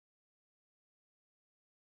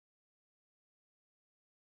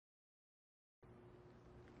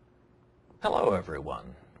Hello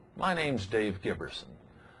everyone, my name's Dave Giberson.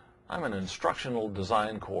 I'm an instructional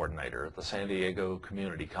design coordinator at the San Diego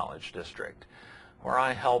Community College District, where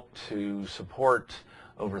I help to support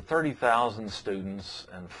over 30,000 students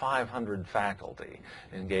and 500 faculty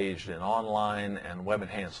engaged in online and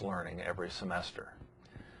web-enhanced learning every semester.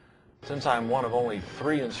 Since I'm one of only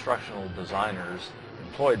 3 instructional designers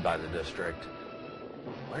employed by the district,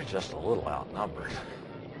 we're just a little outnumbered.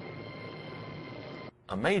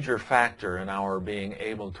 A major factor in our being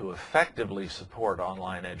able to effectively support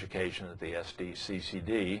online education at the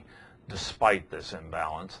SDCCD, despite this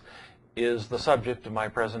imbalance, is the subject of my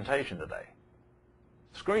presentation today: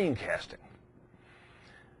 screencasting.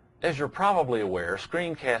 As you're probably aware,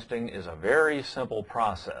 screencasting is a very simple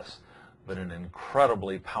process, but an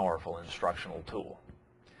incredibly powerful instructional tool.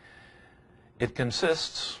 It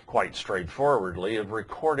consists, quite straightforwardly, of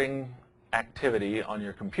recording activity on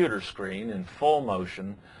your computer screen in full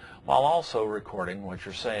motion while also recording what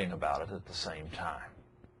you're saying about it at the same time.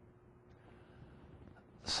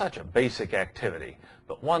 Such a basic activity,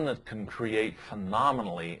 but one that can create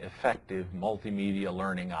phenomenally effective multimedia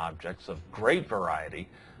learning objects of great variety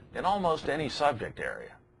in almost any subject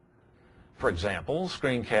area. For example,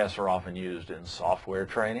 screencasts are often used in software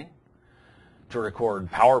training, to record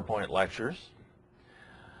PowerPoint lectures.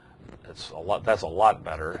 That's a lot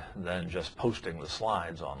better than just posting the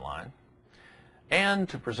slides online, and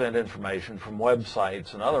to present information from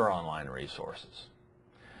websites and other online resources.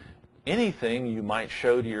 Anything you might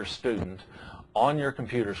show to your student on your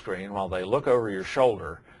computer screen while they look over your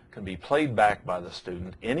shoulder can be played back by the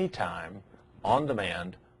student anytime, on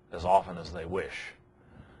demand, as often as they wish.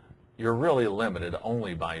 You're really limited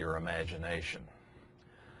only by your imagination.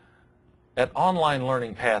 At Online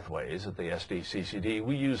Learning Pathways at the SDCCD,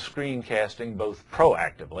 we use screencasting both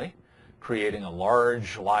proactively, creating a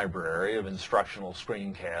large library of instructional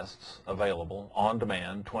screencasts available on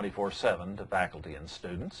demand 24/7 to faculty and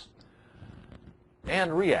students,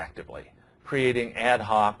 and reactively, creating ad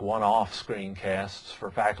hoc one-off screencasts for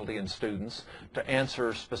faculty and students to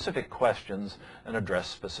answer specific questions and address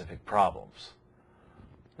specific problems.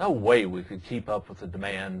 No way we could keep up with the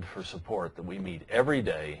demand for support that we meet every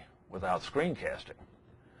day without screencasting.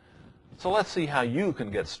 So let's see how you can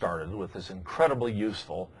get started with this incredibly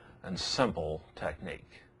useful and simple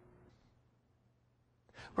technique.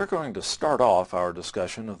 We're going to start off our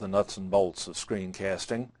discussion of the nuts and bolts of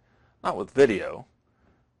screencasting, not with video,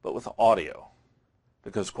 but with audio.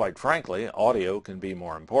 Because quite frankly, audio can be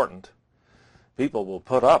more important. People will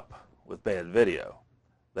put up with bad video.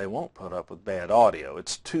 They won't put up with bad audio.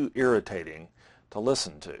 It's too irritating to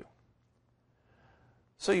listen to.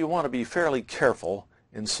 So you want to be fairly careful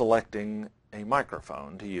in selecting a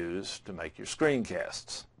microphone to use to make your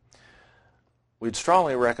screencasts. We'd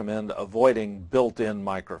strongly recommend avoiding built-in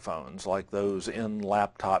microphones like those in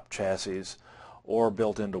laptop chassis or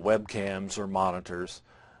built into webcams or monitors.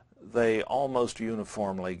 They almost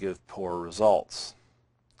uniformly give poor results.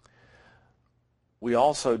 We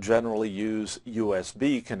also generally use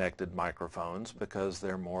USB-connected microphones because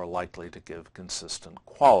they're more likely to give consistent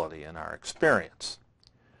quality in our experience.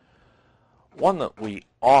 One that we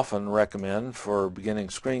often recommend for beginning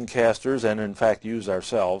screencasters, and in fact use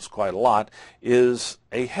ourselves quite a lot, is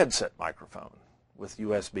a headset microphone with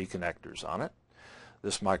USB connectors on it.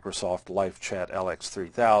 This Microsoft LifeChat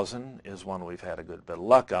LX3000 is one we've had a good bit of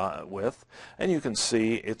luck with, and you can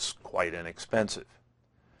see it's quite inexpensive.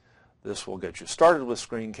 This will get you started with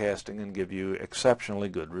screencasting and give you exceptionally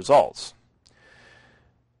good results.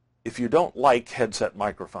 If you don't like headset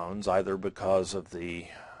microphones, either because of the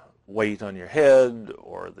weight on your head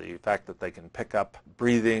or the fact that they can pick up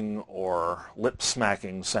breathing or lip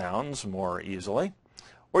smacking sounds more easily,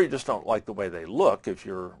 or you just don't like the way they look if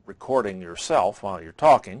you're recording yourself while you're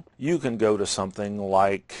talking, you can go to something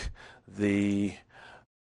like the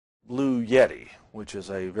Blue Yeti, which is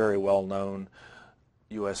a very well-known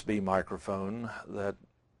USB microphone that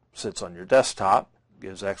sits on your desktop,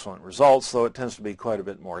 gives excellent results, though it tends to be quite a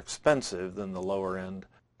bit more expensive than the lower-end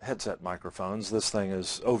headset microphones. This thing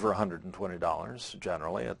is over $120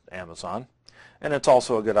 generally at Amazon. And it's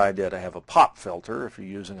also a good idea to have a pop filter if you're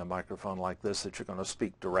using a microphone like this that you're going to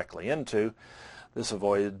speak directly into. This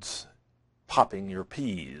avoids popping your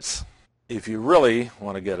peas. If you really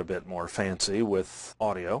want to get a bit more fancy with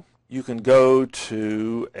audio, you can go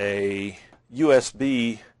to a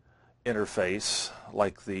USB interface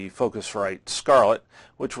like the Focusrite Scarlett,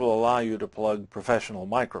 which will allow you to plug professional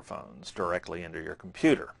microphones directly into your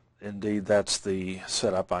computer. Indeed, that's the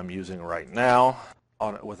setup I'm using right now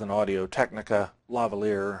with an Audio-Technica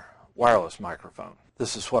lavalier wireless microphone.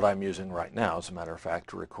 This is what I'm using right now, as a matter of fact,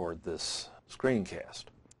 to record this screencast.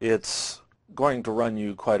 It's going to run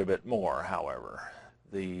you quite a bit more, however.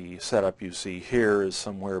 The setup you see here is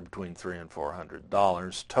somewhere between $300 and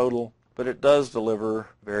 $400 total, but it does deliver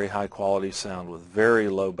very high quality sound with very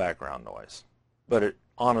low background noise. But it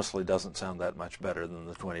honestly doesn't sound that much better than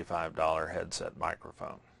the $25 headset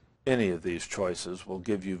microphone. Any of these choices will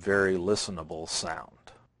give you very listenable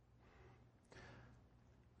sound.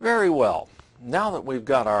 Very well. Now that we've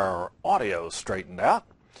got our audio straightened out,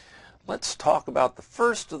 let's talk about the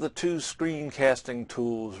first of the two screencasting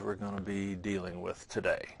tools we're going to be dealing with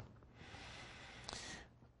today.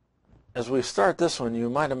 As we start this one, you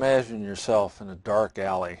might imagine yourself in a dark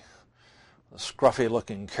alley, a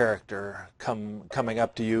scruffy-looking character coming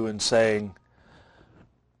up to you and saying,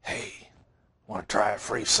 "Hey, want to try a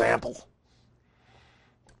free sample?"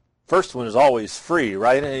 First one is always free,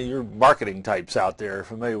 right? Your marketing types out there are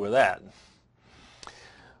familiar with that.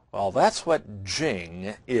 Well, that's what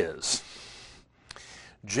Jing is.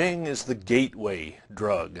 Jing is the gateway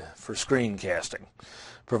drug for screencasting,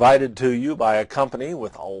 provided to you by a company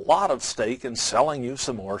with a lot of stake in selling you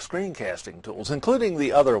some more screencasting tools, including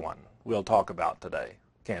the other one we'll talk about today,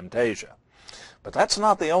 Camtasia. But that's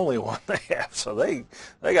not the only one they have, so they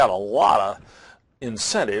got a lot of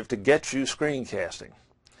incentive to get you screencasting.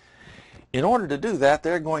 In order to do that,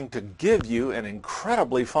 they're going to give you an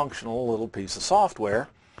incredibly functional little piece of software,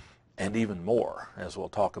 and even more, as we'll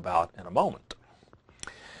talk about in a moment.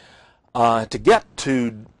 To get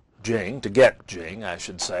Jing, I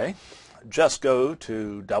should say, just go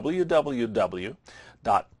to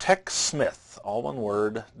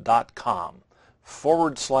www.techsmith.com/Jing,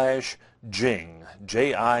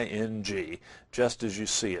 Jing, just as you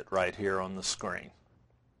see it right here on the screen.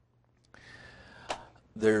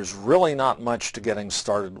 There's really not much to getting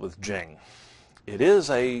started with Jing. It is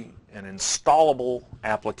an installable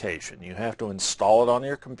application. You have to install it on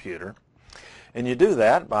your computer, and you do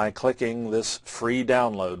that by clicking this free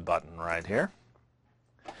download button right here,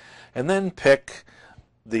 and then pick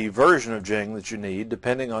the version of Jing that you need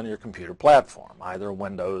depending on your computer platform, either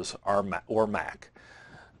Windows or Mac.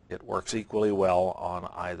 It works equally well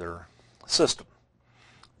on either system.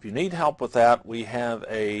 If you need help with that, we have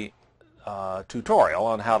a tutorial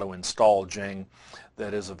on how to install Jing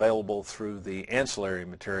that is available through the ancillary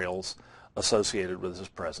materials associated with this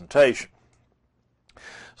presentation.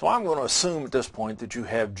 So I'm going to assume at this point that you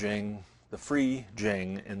have Jing, the free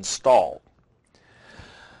Jing, installed.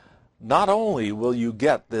 Not only will you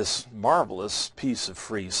get this marvelous piece of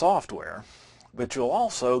free software, but you'll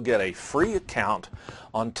also get a free account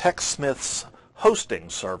on TechSmith's hosting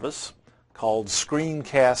service called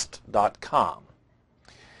Screencast.com.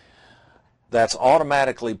 That's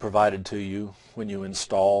automatically provided to you when you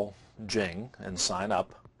install Jing and sign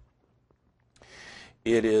up.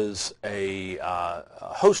 It is a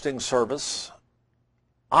hosting service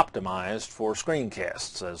optimized for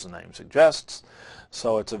screencasts, as the name suggests,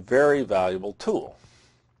 so it's a very valuable tool.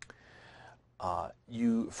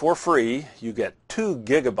 For free, you get 2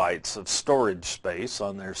 gigabytes of storage space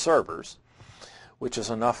on their servers, which is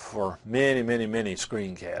enough for many, many, many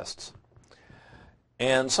screencasts.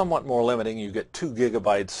 And somewhat more limiting, you get 2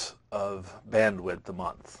 gigabytes of bandwidth a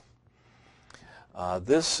month.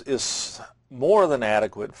 This is more than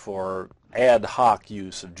adequate for ad hoc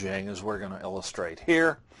use of Jing, as we're going to illustrate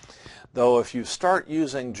here. Though if you start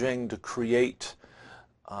using Jing to create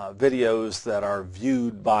videos that are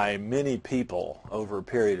viewed by many people over a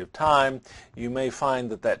period of time, you may find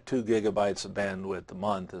that 2 gigabytes of bandwidth a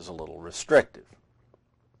month is a little restrictive.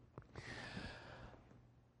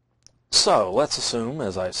 So let's assume,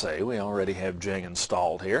 as I say, we already have Jing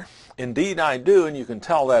installed here. Indeed I do, and you can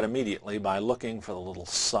tell that immediately by looking for the little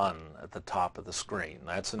sun at the top of the screen.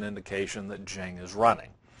 That's an indication that Jing is running.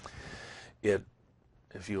 It,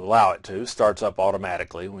 if you allow it to, starts up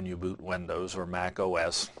automatically when you boot Windows or Mac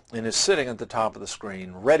OS and is sitting at the top of the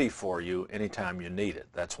screen ready for you anytime you need it.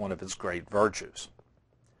 That's one of its great virtues.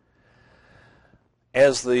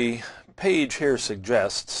 As the page here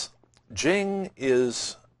suggests, Jing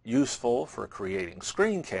is useful for creating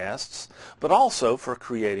screencasts, but also for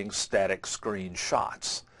creating static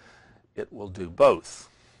screenshots. It will do both.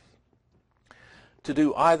 To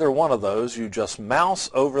do either one of those, you just mouse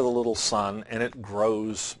over the little sun and it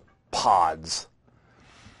grows pods.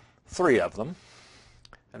 3 of them.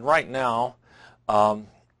 And right now,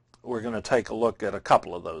 we're going to take a look at a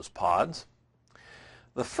couple of those pods.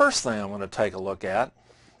 The first thing I'm going to take a look at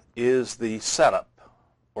is the setup,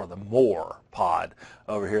 or the More pod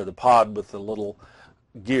over here, the pod with the little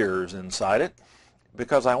gears inside it,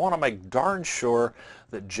 because I want to make darn sure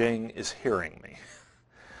that Jing is hearing me.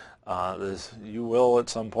 You will at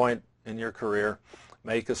some point in your career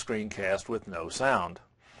make a screencast with no sound,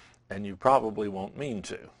 and you probably won't mean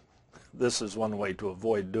to. This is one way to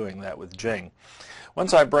avoid doing that with Jing.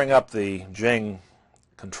 Once I bring up the Jing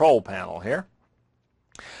control panel here,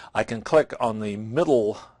 I can click on the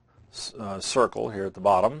middle circle here at the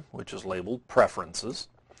bottom, which is labeled Preferences.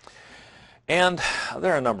 And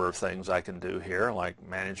there are a number of things I can do here, like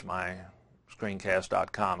manage my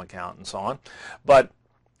screencast.com account and so on. But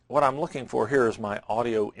what I'm looking for here is my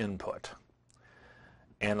audio input.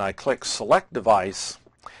 And I click Select Device,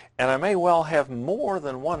 and I may well have more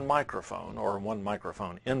than one microphone or one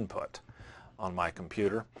microphone input on my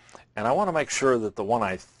computer. And I want to make sure that the one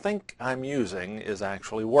I think I'm using is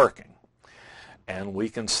actually working. And we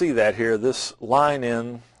can see that here. This line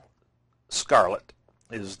in Scarlett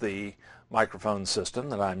is the microphone system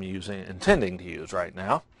that I'm intending to use right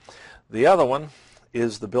now. The other one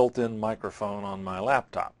is the built-in microphone on my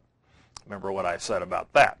laptop. Remember what I said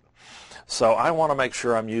about that. So I want to make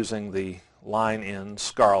sure I'm using the line in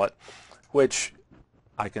Scarlett, which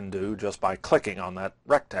I can do just by clicking on that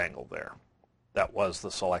rectangle there. That was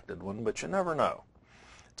the selected one, but you never know.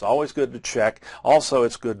 It's always good to check. Also,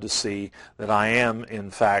 it's good to see that I am, in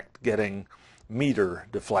fact, getting meter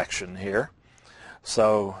deflection here.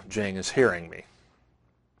 So Jing is hearing me.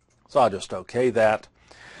 So I'll just OK that.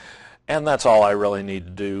 And that's all I really need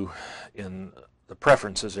to do in the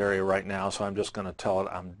preferences area right now. So I'm just going to tell it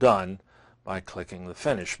I'm done by clicking the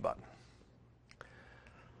Finish button.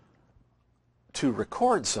 To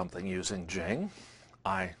record something using Jing,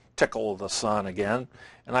 I tickle the sun again,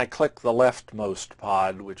 and I click the leftmost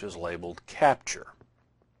pod, which is labeled Capture.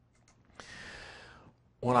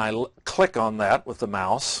 When I click on that with the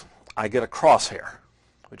mouse, I get a crosshair,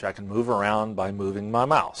 which I can move around by moving my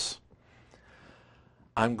mouse.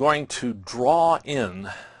 I'm going to draw in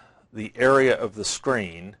the area of the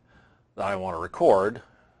screen that I want to record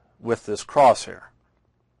with this crosshair.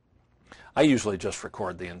 I usually just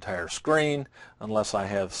record the entire screen unless I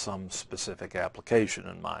have some specific application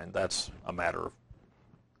in mind. That's a matter of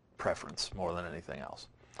preference more than anything else.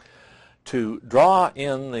 To draw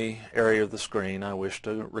in the area of the screen I wish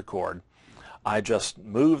to record, I just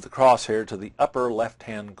move the crosshair to the upper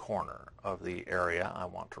left-hand corner of the area I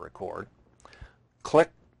want to record,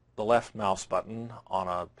 click the left mouse button on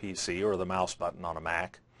a PC or the mouse button on a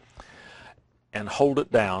Mac, and hold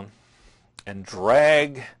it down and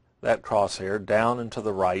drag that crosshair down and to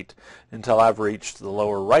the right until I've reached the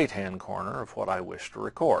lower right-hand corner of what I wish to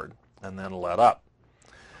record, and then let up.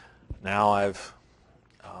 Now I've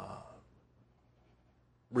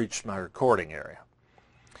reached my recording area.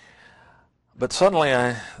 But suddenly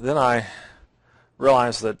I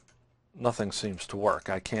realize that nothing seems to work.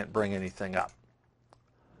 I can't bring anything up.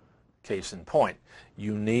 Case in point,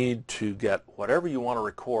 you need to get whatever you want to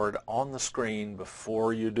record on the screen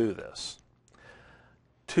before you do this.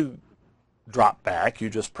 To drop back, you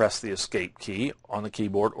just press the Escape key on the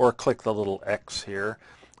keyboard or click the little X here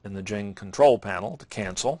in the Jing control panel to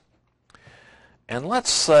cancel. And let's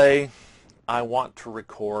say I want to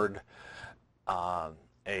record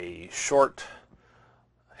a short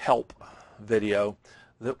help video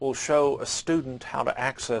that will show a student how to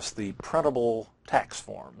access the printable tax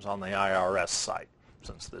forms on the IRS site,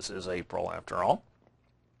 since this is April after all.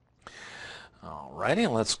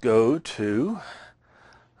 Alrighty, let's go to,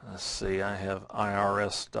 let's see, I have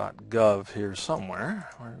irs.gov here somewhere.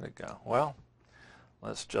 Where did it go? Well,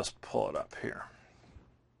 let's just pull it up here.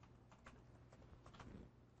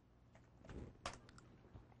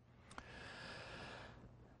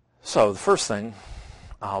 So the first thing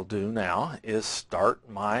I'll do now is start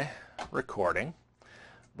my recording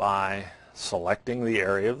by selecting the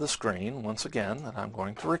area of the screen once again that I'm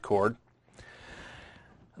going to record.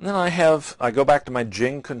 And then I go back to my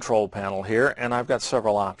Jing control panel here, and I've got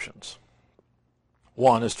several options.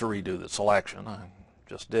 One is to redo the selection, I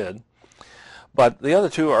just did. But the other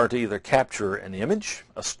two are to either capture an image,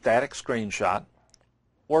 a static screenshot,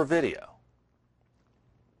 or video.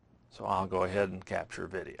 So I'll go ahead and capture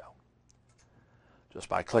video just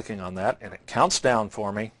by clicking on that, and it counts down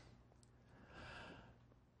for me.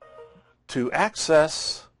 To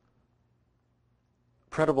access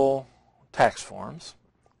printable tax forms,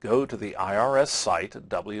 go to the IRS site at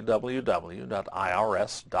www.irs.gov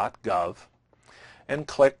and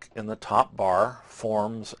click in the top bar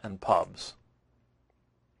Forms and Pubs.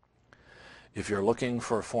 If you're looking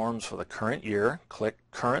for forms for the current year, click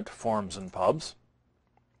Current Forms and Pubs,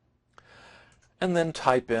 and then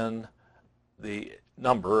type in the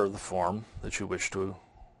number of the form that you wish to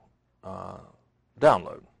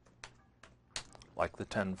download, like the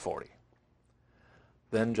 1040.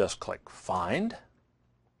 Then just click Find,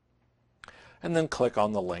 and then click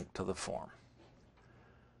on the link to the form.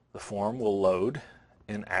 The form will load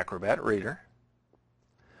in Acrobat Reader.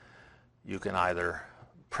 You can either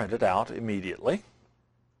print it out immediately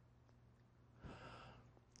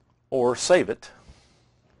or save it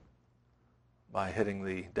by hitting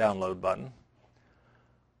the download button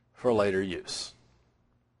for later use.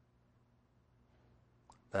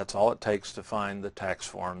 That's all it takes to find the tax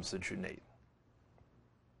forms that you need.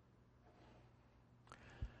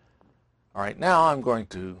 All right, now I'm going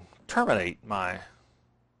to terminate my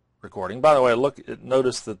recording. By the way,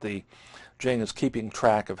 notice that the Jing is keeping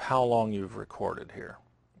track of how long you've recorded here.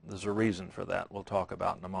 There's a reason for that we'll talk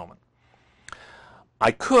about in a moment.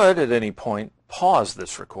 I could at any point pause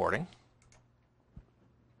this recording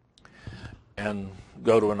and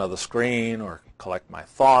go to another screen or collect my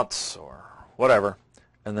thoughts or whatever,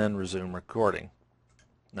 and then resume recording.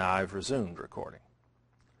 Now I've resumed recording.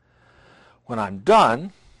 When I'm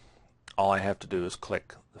done, all I have to do is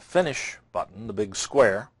click the Finish button, the big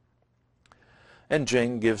square, and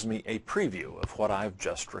Jing gives me a preview of what I've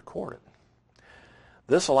just recorded.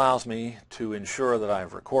 This allows me to ensure that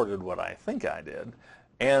I've recorded what I think I did,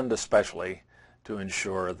 and especially to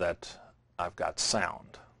ensure that I've got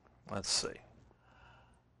sound. Let's see.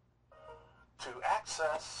 To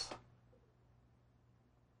access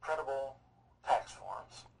printable tax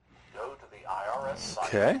forms, go to the IRS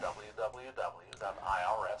site, okay. www.irs.gov.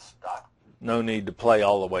 No need to play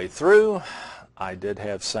all the way through. I did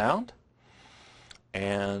have sound,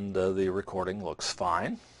 and the recording looks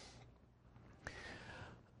fine.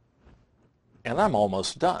 And I'm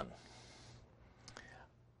almost done.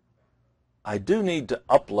 I do need to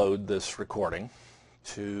upload this recording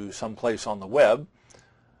to some place on the web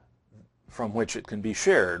from which it can be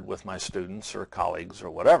shared with my students or colleagues or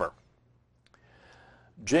whatever.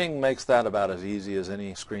 Jing makes that about as easy as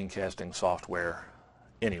any screencasting software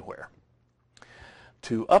anywhere.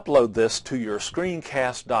 To upload this to your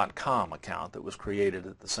screencast.com account that was created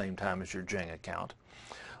at the same time as your Jing account,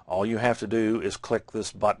 all you have to do is click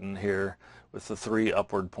this button here with the 3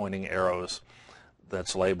 upward pointing arrows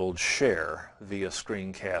that's labeled Share via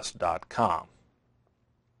screencast.com.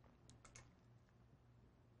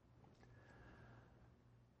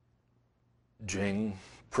 Jing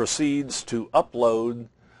proceeds to upload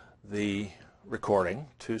the recording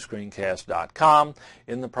to screencast.com,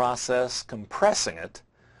 in the process compressing it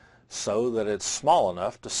so that it's small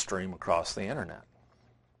enough to stream across the internet.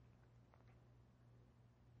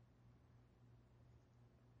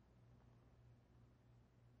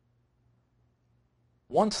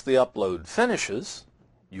 Once the upload finishes,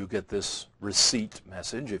 you get this receipt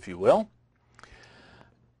message, if you will,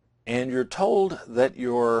 and you're told that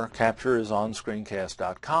your capture is on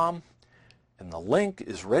screencast.com and the link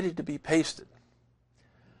is ready to be pasted.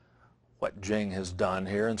 What Jing has done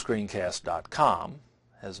here in screencast.com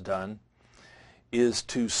is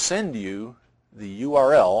to send you the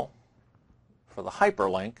URL for the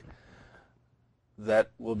hyperlink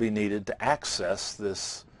that will be needed to access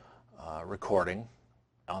this recording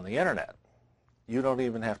on the internet. You don't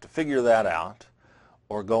even have to figure that out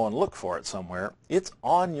or go and look for it somewhere. It's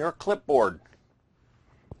on your clipboard,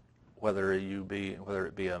 whether it be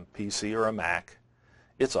a PC or a Mac.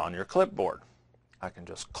 It's on your clipboard. I can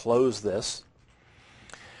just close this,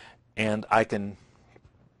 and I can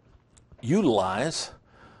utilize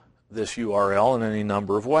this URL in any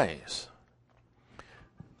number of ways.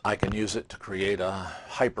 I can use it to create a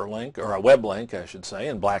hyperlink, or a web link, I should say,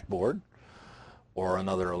 in Blackboard or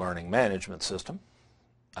another learning management system.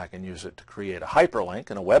 I can use it to create a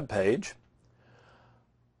hyperlink in a web page,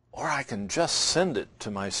 or I can just send it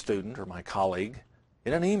to my student or my colleague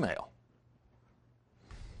in an email.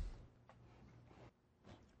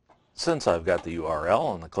 Since I've got the URL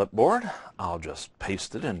on the clipboard, I'll just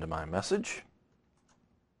paste it into my message.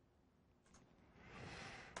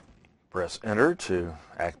 Press Enter to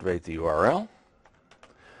activate the URL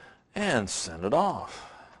and send it off.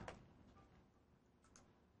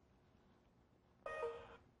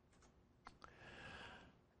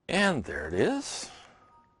 And there it is.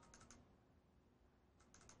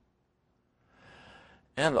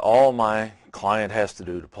 And all my client has to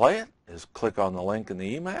do to play it is click on the link in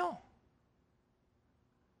the email.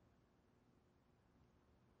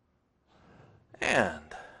 And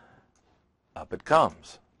up it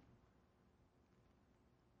comes.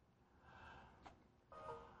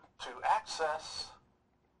 To access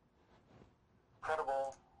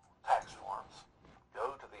printable tax forms,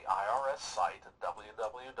 go to the IRS site at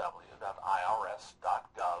www.irs.gov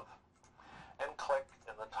and click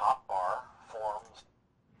in the top bar, Forms.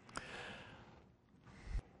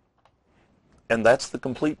 And that's the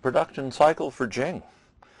complete production cycle for Jing.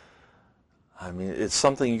 I mean, it's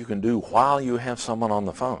something you can do while you have someone on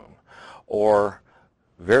the phone, or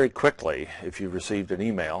very quickly if you received an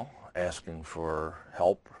email asking for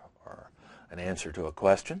help or an answer to a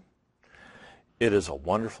question. It is a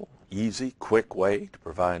wonderful, easy, quick way to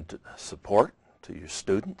provide support to your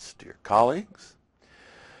students, to your colleagues,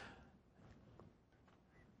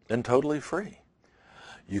 and totally free.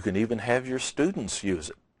 You can even have your students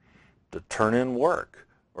use it to turn in work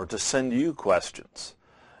or to send you questions.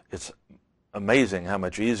 It's amazing how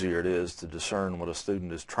much easier it is to discern what a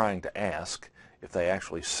student is trying to ask if they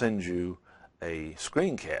actually send you a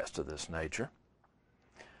screencast of this nature.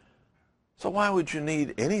 So why would you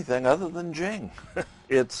need anything other than Jing?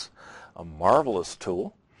 It's a marvelous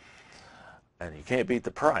tool, and you can't beat the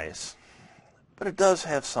price, but it does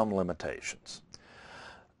have some limitations.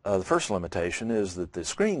 The first limitation is that the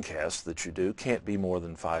screencast that you do can't be more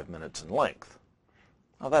than 5 minutes in length.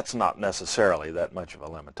 Now, that's not necessarily that much of a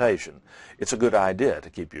limitation. It's a good idea to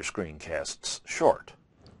keep your screencasts short,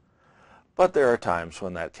 but there are times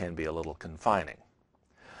when that can be a little confining.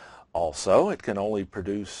 Also, it can only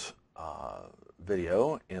produce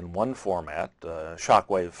video in one format,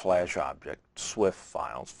 shockwave flash object, SWIFT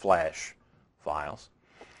files, flash files,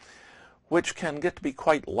 which can get to be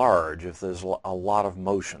quite large if there's a lot of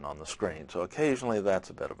motion on the screen. So occasionally that's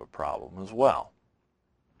a bit of a problem as well.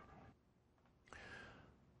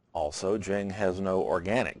 Also, Jing has no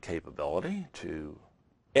organic capability to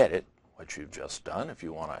edit what you've just done if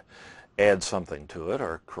you want to add something to it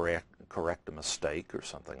or correct a mistake or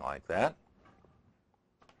something like that.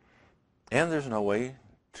 And there's no way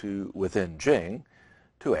within Jing,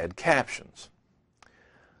 to add captions.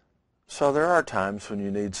 So there are times when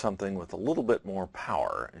you need something with a little bit more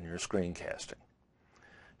power in your screencasting.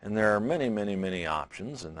 And there are many, many, many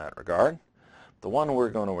options in that regard. The one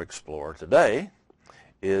we're going to explore today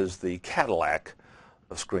is the Cadillac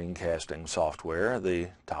of screencasting software, the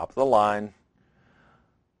top-of-the-line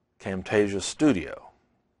Camtasia Studio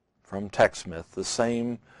from TechSmith, the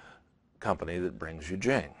same company that brings you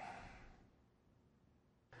Jing.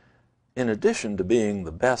 In addition to being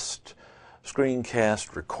the best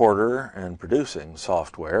screencast recorder and producing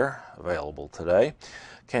software available today,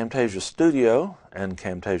 Camtasia Studio and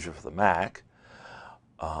Camtasia for the Mac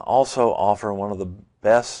also offer one of the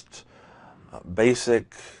best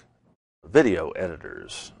basic video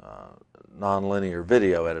editors, nonlinear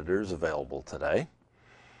video editors available today.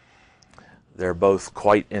 They're both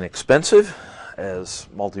quite inexpensive as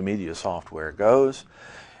multimedia software goes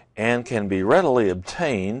and can be readily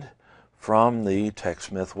obtained from the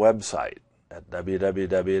TechSmith website at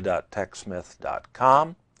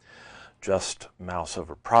www.techsmith.com. Just mouse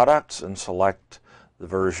over Products and select the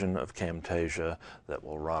version of Camtasia that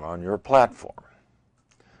will run on your platform.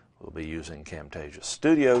 We'll be using Camtasia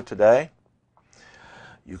Studio today.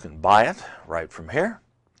 You can buy it right from here.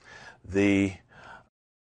 The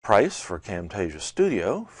price for Camtasia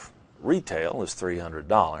Studio retail is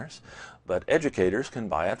 $300, but educators can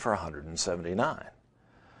buy it for $179.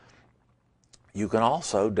 You can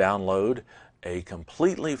also download a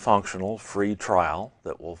completely functional free trial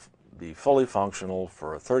that will be fully functional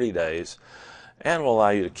for 30 days and will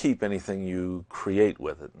allow you to keep anything you create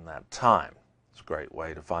with it in that time. It's a great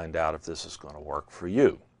way to find out if this is going to work for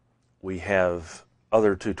you. We have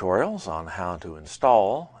other tutorials on how to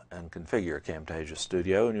install and configure Camtasia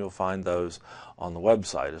Studio, and you'll find those on the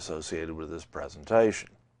website associated with this presentation.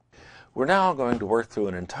 We're now going to work through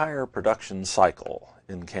an entire production cycle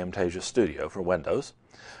in Camtasia Studio for Windows,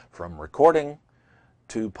 from recording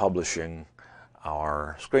to publishing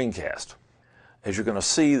our screencast. As you're going to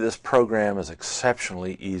see, this program is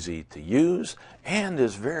exceptionally easy to use and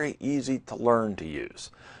is very easy to learn to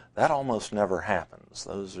use. That almost never happens.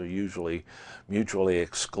 Those are usually mutually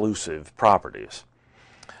exclusive properties.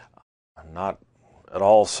 I'm not at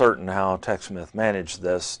all certain how TechSmith managed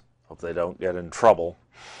this. Hope they don't get in trouble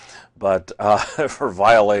for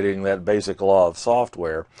violating that basic law of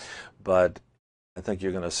software. But I think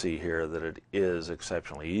you're going to see here that it is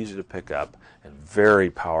exceptionally easy to pick up and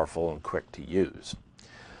very powerful and quick to use.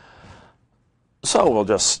 So we'll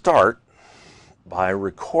just start by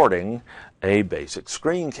recording a basic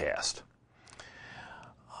screencast.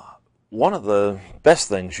 One of the best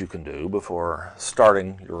things you can do before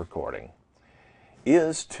starting your recording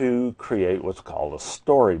is to create what's called a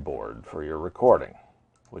storyboard for your recording,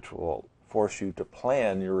 which will force you to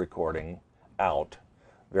plan your recording out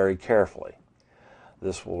very carefully.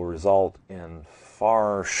 This will result in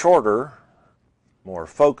far shorter, more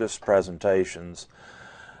focused presentations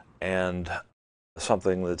and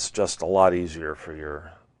something that's just a lot easier for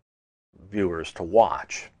your viewers to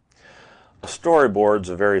watch. A storyboard's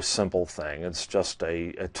a very simple thing. It's just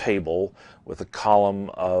a table with a column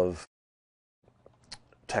of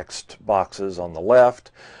text boxes on the left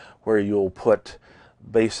where you'll put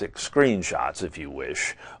basic screenshots, if you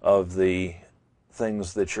wish, of the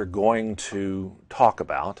things that you're going to talk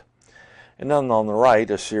about. And then on the right,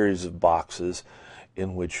 a series of boxes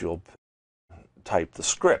in which you'll type the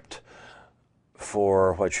script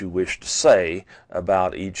for what you wish to say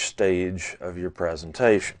about each stage of your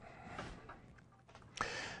presentation.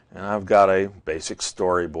 And I've got a basic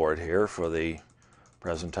storyboard here for the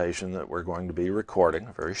presentation that we're going to be recording,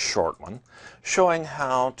 a very short one, showing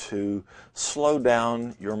how to slow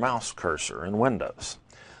down your mouse cursor in Windows.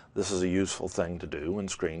 This is a useful thing to do when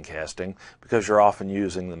screencasting because you're often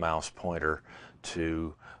using the mouse pointer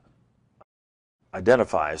to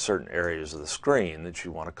identify certain areas of the screen that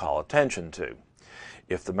you want to call attention to.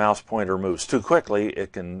 If the mouse pointer moves too quickly,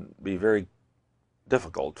 it can be very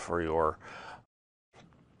difficult for your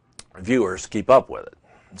viewers to keep up with it.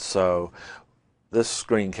 So this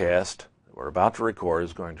screencast that we're about to record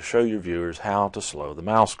is going to show your viewers how to slow the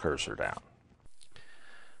mouse cursor down.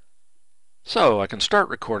 So I can start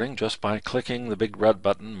recording just by clicking the big red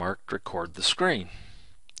button marked Record the Screen.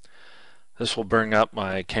 This will bring up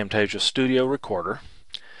my Camtasia Studio recorder,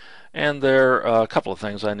 and there are a couple of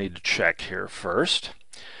things I need to check here first.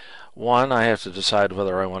 One, I have to decide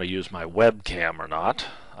whether I want to use my webcam or not.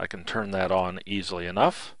 I can turn that on easily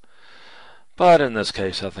enough, but in this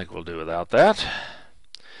case I think we'll do without that.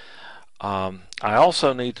 I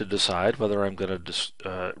also need to decide whether I'm going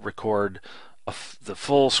to record the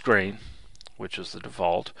full screen, which is the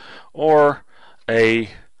default, or a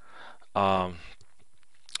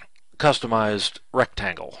customized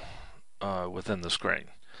rectangle within the screen.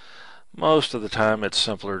 Most of the time it's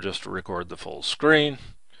simpler just to record the full screen,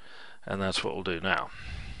 and that's what we'll do now.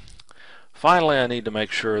 Finally, I need to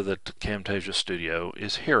make sure that Camtasia Studio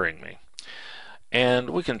is hearing me. And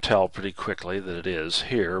we can tell pretty quickly that it is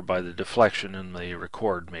here by the deflection in the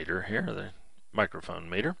record meter here, the microphone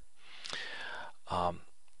meter.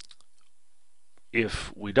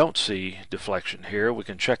 If we don't see deflection here, we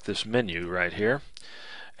can check this menu right here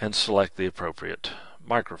and select the appropriate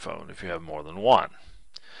microphone if you have more than one.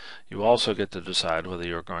 You also get to decide whether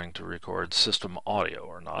you're going to record system audio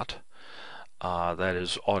or not. That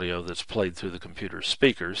is audio that's played through the computer's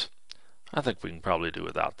speakers. I think we can probably do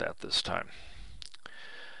without that this time.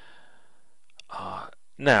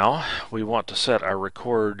 Now we want to set our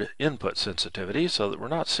record input sensitivity so that we're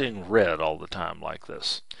not seeing red all the time like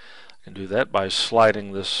this. I can do that by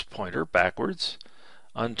sliding this pointer backwards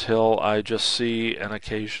until I just see an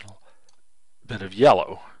occasional bit of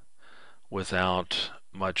yellow without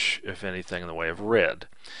much, if anything, in the way of red.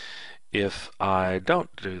 If I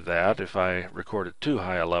don't do that, if I record at too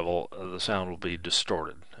high a level, the sound will be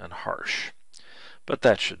distorted and harsh. But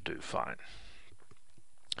that should do fine.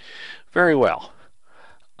 Very well.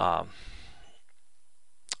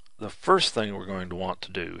 The first thing we're going to want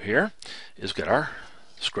to do here is get our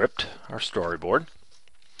script, our storyboard,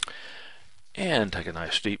 and take a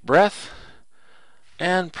nice deep breath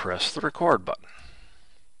and press the record button.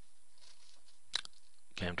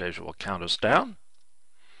 Camtasia will count us down.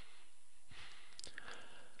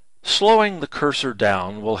 Slowing the cursor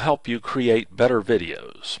down will help you create better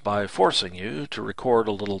videos by forcing you to record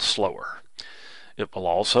a little slower. It will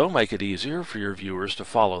also make it easier for your viewers to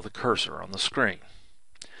follow the cursor on the screen.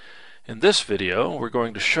 In this video, we're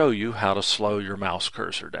going to show you how to slow your mouse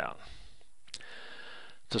cursor down.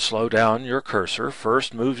 To slow down your cursor,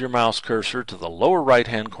 first move your mouse cursor to the lower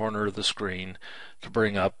right-hand corner of the screen to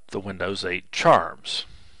bring up the Windows 8 charms.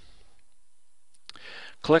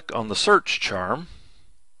 Click on the search charm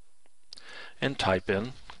and type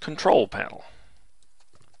in Control Panel.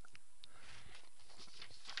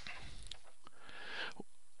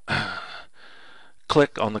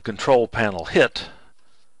 Click on the Control Panel hit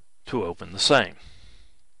to open the same.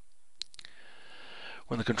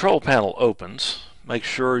 When the Control Panel opens, make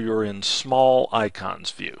sure you're in Small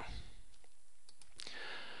Icons view.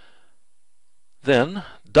 Then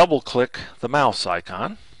double-click the mouse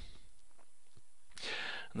icon,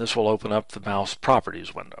 and this will open up the Mouse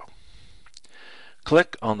Properties window.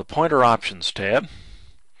 Click on the Pointer Options tab,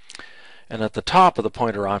 and at the top of the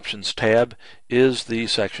Pointer Options tab is the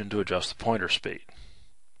section to adjust the pointer speed.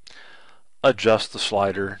 Adjust the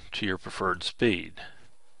slider to your preferred speed.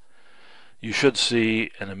 You should see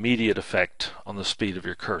an immediate effect on the speed of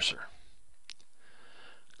your cursor.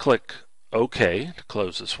 Click OK to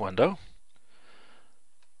close this window.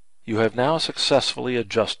 You have now successfully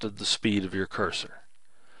adjusted the speed of your cursor.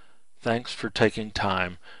 Thanks for taking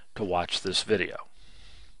time to watch this video.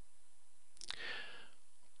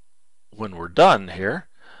 When we're done here,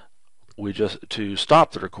 to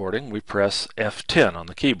stop the recording, we press F10 on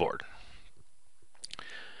the keyboard.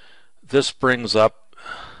 This brings up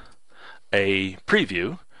a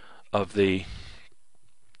preview of the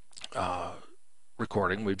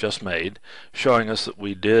recording we've just made, showing us that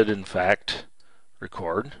we did in fact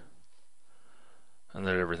record and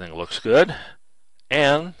that everything looks good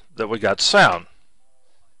and that we got sound.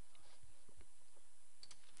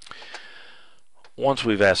 Once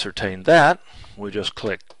we've ascertained that, we just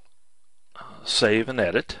click Save and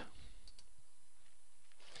Edit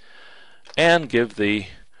and give the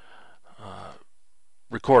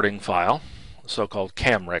recording file, the so-called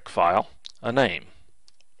CamRec file, a name.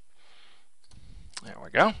 There we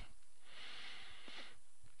go.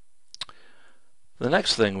 The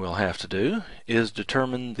next thing we'll have to do is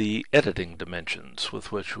determine the editing dimensions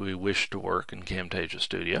with which we wish to work in Camtasia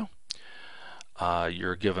Studio.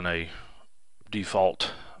 You're given a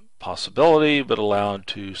default possibility, but allowed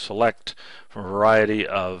to select from a variety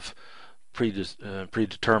of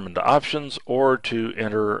predetermined options or to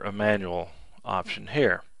enter a manual option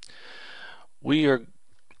here. We are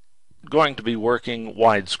going to be working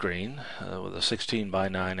widescreen with a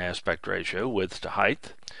 16:9 aspect ratio, width to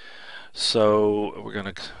height. So we're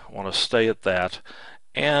going to want to stay at that,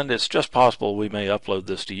 and it's just possible we may upload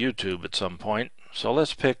this to YouTube at some point. So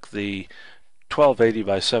let's pick the 1280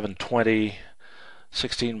 by 720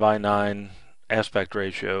 16:9 aspect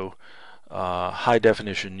ratio high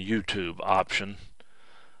definition YouTube option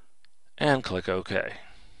and click OK.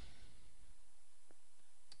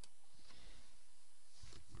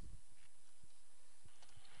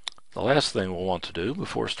 The last thing we'll want to do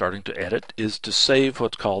before starting to edit is to save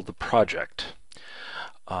what's called the project.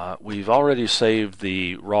 We've already saved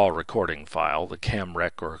the raw recording file, the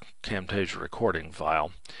CamRec or Camtasia recording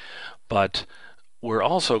file, but we're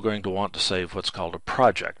also going to want to save what's called a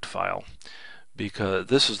project file, because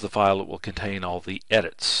this is the file that will contain all the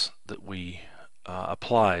edits that we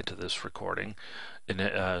apply to this recording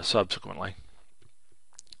subsequently.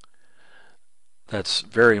 That's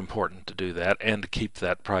very important to do that and to keep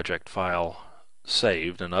that project file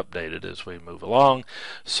saved and updated as we move along,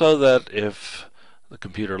 so that if the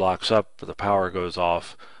computer locks up or the power goes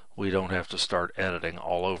off, we don't have to start editing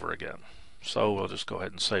all over again. So we'll just go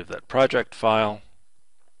ahead and save that project file.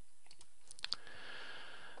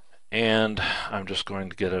 And I'm just going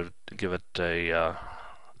to give it a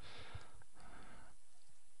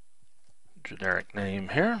generic name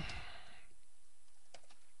here.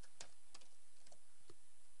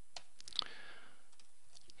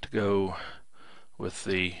 To go with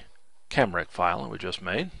the CamRec file that we just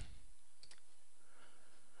made.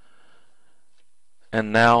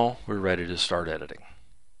 And now we're ready to start editing.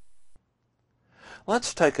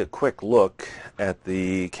 Let's take a quick look at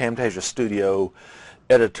the Camtasia Studio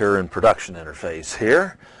editor and production interface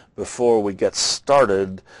here before we get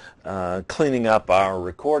started cleaning up our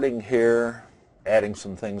recording here, adding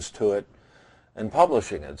some things to it, and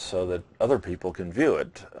publishing it so that other people can view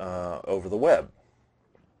it over the web.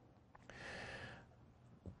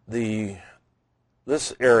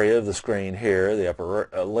 This area of the screen here, the upper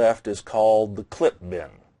left, is called the clip bin.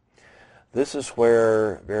 This is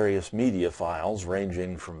where various media files,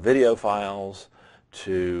 ranging from video files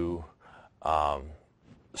to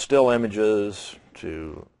still images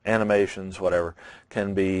to animations, whatever,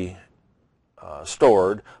 can be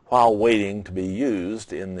stored while waiting to be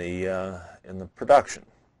used in the production.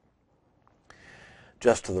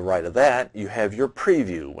 Just to the right of that, you have your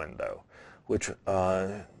preview window, which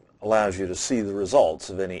allows you to see the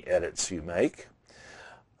results of any edits you make.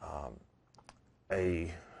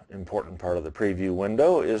 A important part of the preview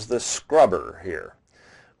window is the scrubber here,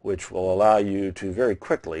 which will allow you to very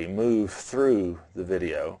quickly move through the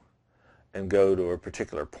video and go to a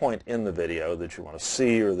particular point in the video that you want to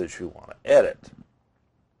see or that you want to edit.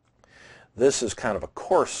 This is kind of a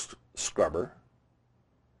coarse scrubber,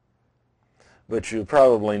 but you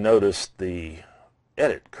probably noticed the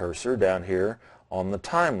edit cursor down here on the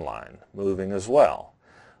timeline moving as well.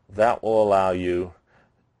 That will allow you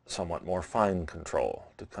somewhat more fine control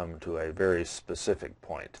to come to a very specific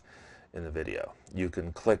point in the video. You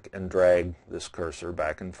can click and drag this cursor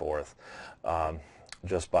back and forth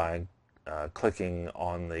just by clicking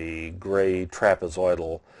on the gray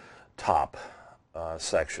trapezoidal top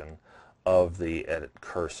section of the edit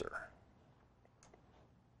cursor.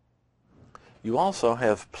 You also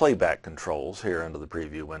have playback controls here under the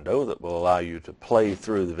preview window that will allow you to play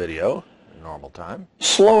through the video in normal time.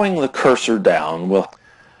 Slowing the cursor down will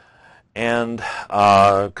and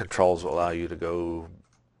controls will allow you to go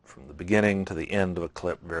from the beginning to the end of a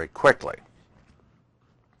clip very quickly.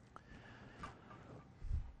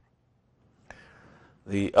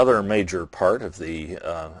 The other major part of the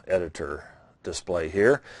editor display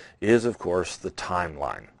here is, of course, the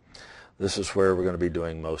timeline. This is where we're going to be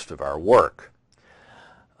doing most of our work.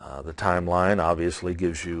 The timeline obviously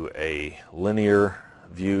gives you a linear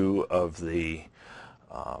view of the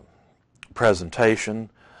presentation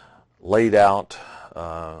laid out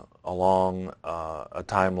along a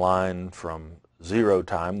timeline from 0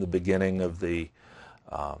 time, the beginning of the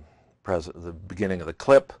beginning of the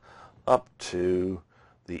clip, up to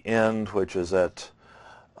the end, which is at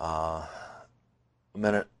a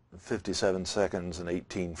minute, 57 seconds, and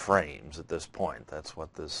 18 frames at this point. That's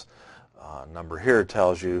what this number here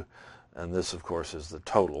tells you, and this, of course, is the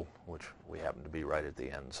total, which we happen to be right at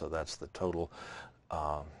the end. So that's the total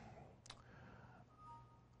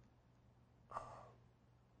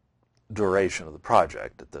duration of the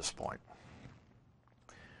project at this point.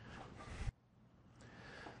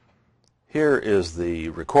 Here is the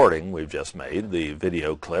recording we've just made, the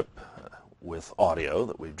video clip with audio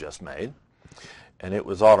that we've just made, and it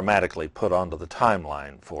was automatically put onto the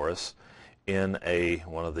timeline for us in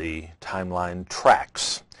one of the timeline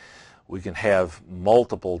tracks. We can have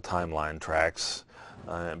multiple timeline tracks,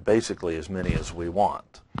 basically as many as we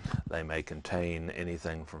want. They may contain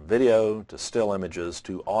anything from video to still images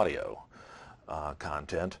to audio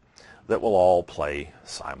content that will all play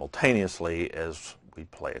simultaneously as we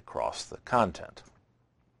play across the content.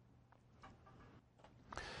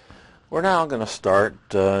 We're now going to start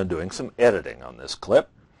doing some editing on this clip,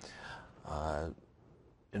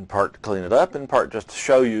 in part to clean it up, in part just to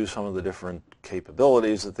show you some of the different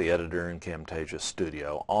capabilities that the editor in Camtasia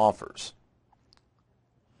Studio offers.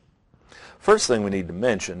 First thing we need to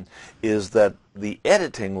mention is that the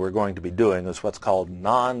editing we're going to be doing is what's called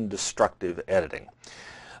non-destructive editing.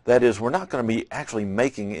 That is, we're not going to be actually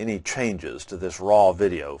making any changes to this raw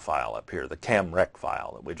video file up here, the CamRec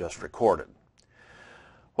file that we just recorded.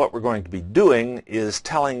 What we're going to be doing is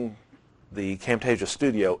telling the Camtasia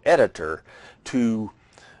Studio editor to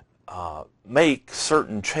make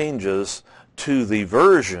certain changes to the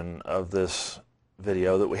version of this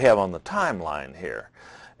video that we have on the timeline here,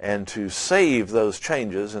 and to save those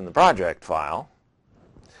changes in the project file,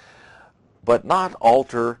 but not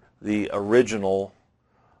alter the original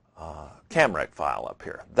CamRec file up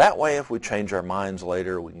here. That way, if we change our minds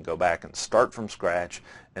later, we can go back and start from scratch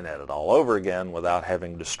and edit all over again without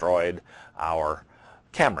having destroyed our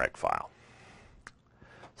CamRec file.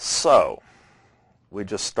 So, we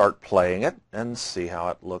just start playing it and see how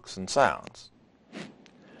it looks and sounds.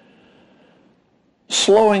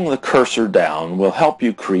 Slowing the cursor down will help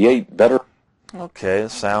you create better... Okay, the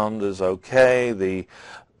sound is okay. The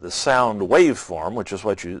sound waveform, which is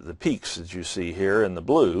what the peaks that you see here in the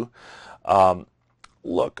blue,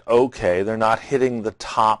 look okay. They're not hitting the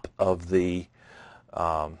top of the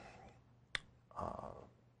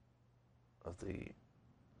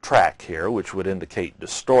track here, which would indicate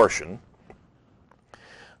distortion.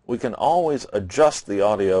 We can always adjust the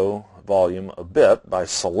audio volume a bit by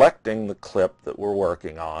selecting the clip that we're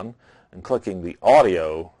working on and clicking the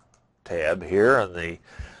audio tab here in the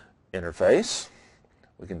interface.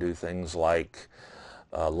 We can do things like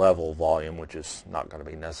level volume, which is not going to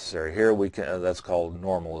be necessary here. That's called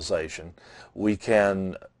normalization. We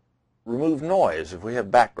can remove noise if we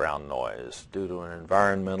have background noise due to an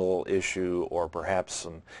environmental issue or perhaps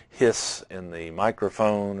some hiss in the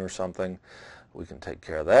microphone or something. We can take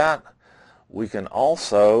care of that. We can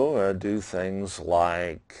also do things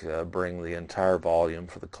like bring the entire volume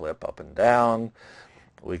for the clip up and down.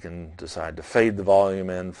 We can decide to fade the volume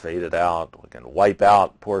in, fade it out. We can wipe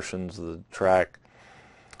out portions of the track,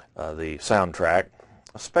 the soundtrack,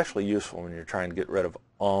 especially useful when you're trying to get rid of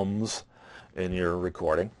ums in your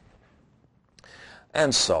recording,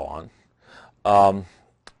 and so on.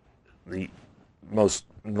 The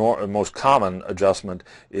most common adjustment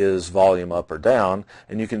is volume up or down,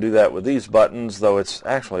 and you can do that with these buttons, though it's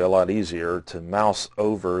actually a lot easier to mouse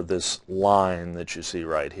over this line that you see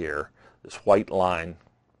right here, this white line,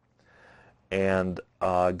 and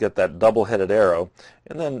get that double-headed arrow,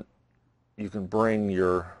 and then you can bring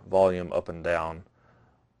your volume up and down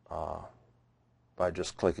by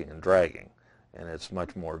just clicking and dragging, and it's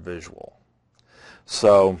much more visual.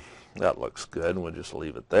 So that looks good. We'll just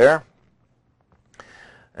leave it there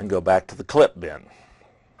and go back to the clip bin.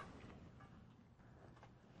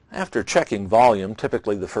 After checking volume,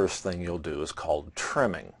 typically the first thing you'll do is called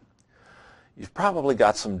trimming. You've probably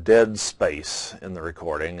got some dead space in the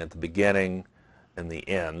recording at the beginning and the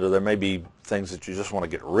end, or there may be things that you just want to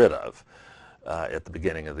get rid of at the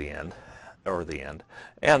beginning of the end,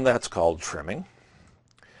 and that's called trimming.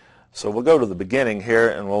 So we'll go to the beginning here,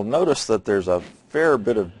 and we'll notice that there's a fair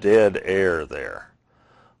bit of dead air there.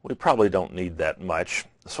 We probably don't need that much,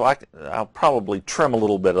 so I'll probably trim a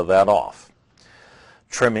little bit of that off.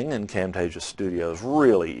 Trimming in Camtasia Studio is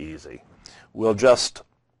really easy. We'll just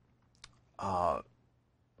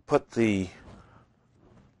put the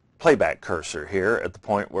playback cursor here at the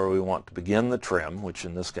point where we want to begin the trim, which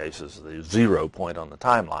in this case is the 0 point on the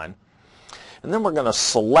timeline. And then we're going to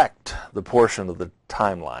select the portion of the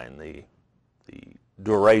timeline, the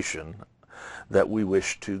duration that we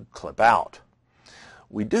wish to clip out.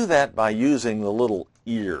 We do that by using the little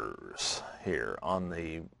ears here on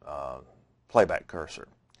the playback cursor,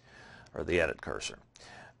 or the edit cursor.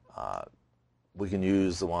 We can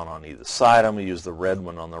use the one on either side. I'm going to use the red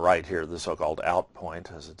one on the right here, the so-called out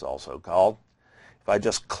point, as it's also called. If I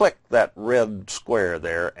just click that red square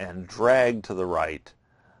there and drag to the right,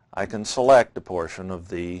 I can select a portion of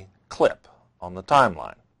the clip on the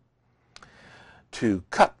timeline. To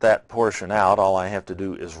cut that portion out, all I have to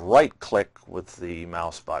do is right-click with the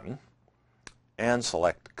mouse button and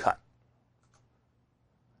select Cut.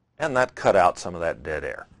 And that cut out some of that dead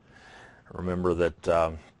air. Remember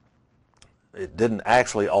that it didn't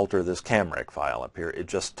actually alter this CamRec file up here. It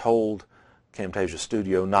just told Camtasia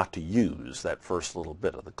Studio not to use that first little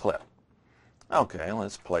bit of the clip. Okay,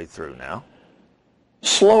 let's play through now.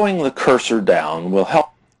 Slowing the cursor down will help.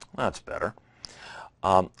 That's better.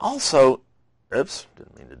 Also, oops,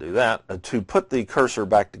 didn't mean to do that. To put the cursor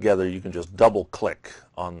back together, you can just double-click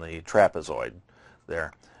on the trapezoid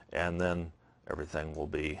there, and then everything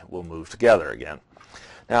will move together again.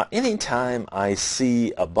 Now, anytime I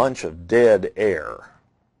see a bunch of dead air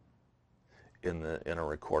in a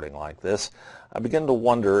recording like this, I begin to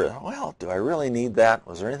wonder, well, do I really need that?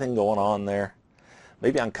 Was there anything going on there?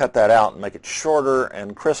 Maybe I can cut that out and make it shorter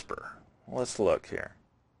and crisper. Let's look here.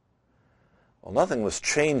 Well, nothing was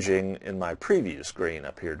changing in my preview screen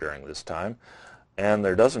up here during this time, and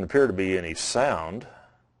there doesn't appear to be any sound.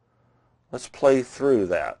 Let's play through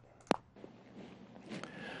that.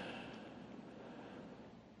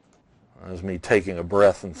 That was me taking a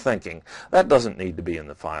breath and thinking. That doesn't need to be in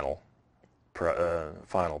the final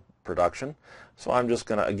production. So I'm just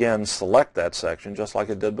going to, again, select that section just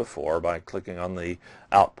like I did before by clicking on the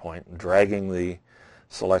out point and dragging the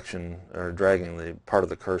selection, or dragging the part of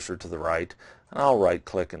the cursor to the right, and I'll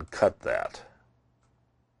right-click and cut that.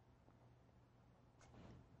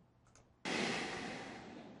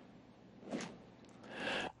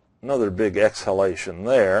 Another big exhalation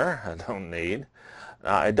there I don't need.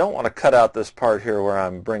 Now, I don't want to cut out this part here where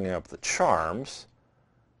I'm bringing up the charms,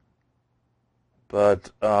 but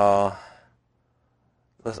I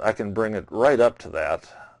can bring it right up to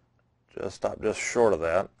that. Just stop just short of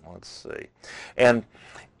that. Let's see. And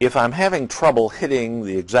if I'm having trouble hitting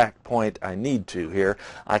the exact point I need to here,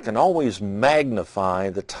 I can always magnify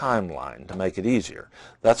the timeline to make it easier.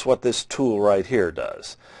 That's what this tool right here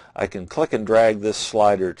does. I can click and drag this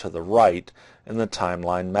slider to the right, and the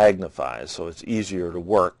timeline magnifies, so it's easier to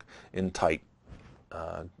work in tight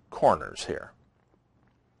corners here.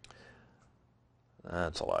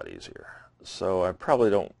 That's a lot easier. So I probably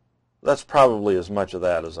don't, that's probably as much of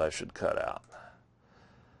that as I should cut out.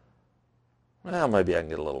 Well, maybe I can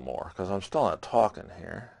get a little more, because I'm still not talking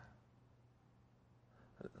here.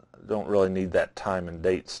 I don't really need that time and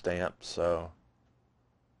date stamp, so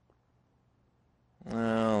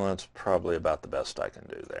well, that's probably about the best I can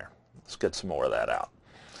do there. Let's get some more of that out.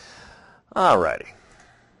 Alrighty.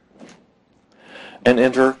 And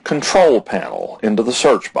enter Control Panel into the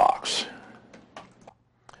search box.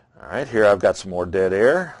 Alright, here I've got some more dead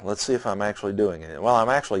air. Let's see if I'm actually doing it. Well, I'm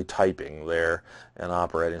actually typing there and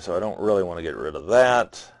operating, so I don't really want to get rid of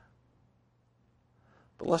that.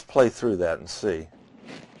 But let's play through that and see.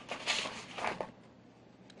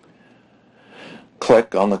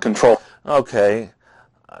 Click on the control. Okay,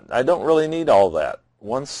 I don't really need all that.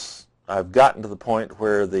 Once I've gotten to the point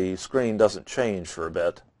where the screen doesn't change for a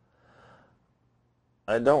bit,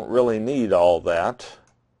 I don't really need all that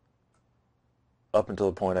up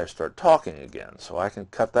until the point I start talking again, so I can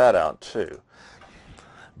cut that out too.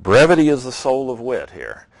 Brevity is the soul of wit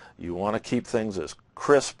here. You want to keep things as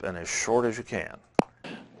crisp and as short as you can.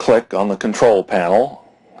 Click on the control panel,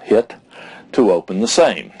 hit to open the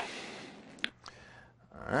same.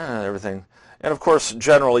 Everything. And of course,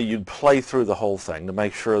 generally you'd play through the whole thing to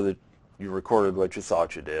make sure that you recorded what you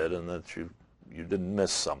thought you did and that you didn't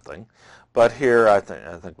miss something. But here I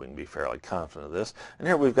think we can be fairly confident of this. And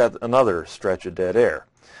here we've got another stretch of dead air.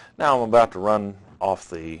 Now I'm about to run off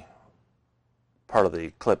the part of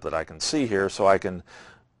the clip that I can see here, so I can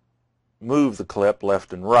move the clip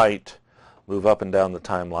left and right, move up and down the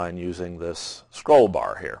timeline using this scroll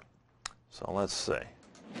bar here. So let's see.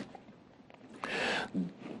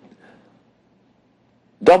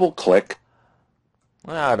 Double click.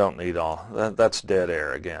 I don't need all. That's dead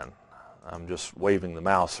air again. I'm just waving the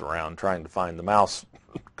mouse around trying to find the mouse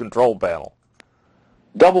control panel.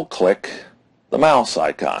 Double-click the mouse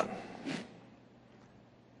icon.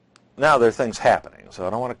 Now there are things happening, so I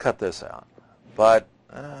don't want to cut this out. But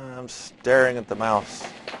I'm staring at the mouse,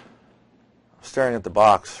 staring at the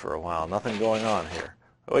box for a while. Nothing going on here.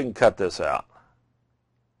 We can cut this out.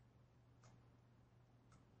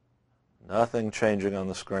 Nothing changing on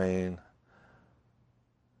the screen.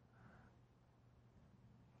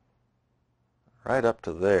 Right up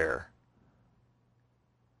to there.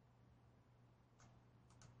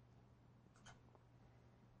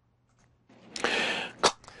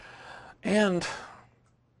 And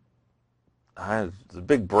there's a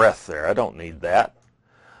big breath there. I don't need that.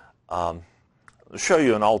 I'll show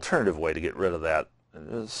you an alternative way to get rid of that.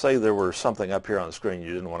 Say there were something up here on the screen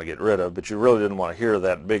you didn't want to get rid of, but you really didn't want to hear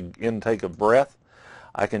that big intake of breath.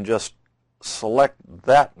 I can just select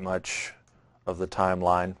that much of the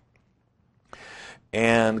timeline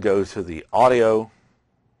and go to the audio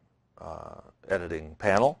editing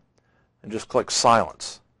panel and just click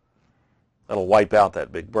silence. That'll wipe out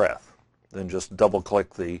that big breath. Then just double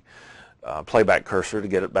click the playback cursor to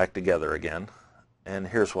get it back together again. And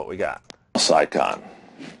here's what we got. Mouse icon.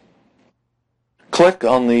 Click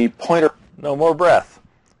on the pointer. No more breath.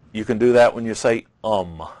 You can do that when you say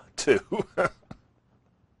too.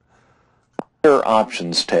 Pointer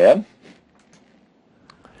Options tab.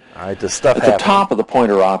 All right, this stuff At the top of the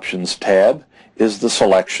Pointer Options tab is the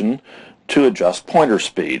selection to adjust pointer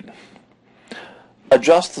speed.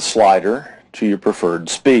 Adjust the slider to your preferred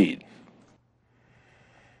speed.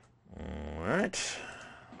 All right,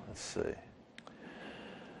 let's see.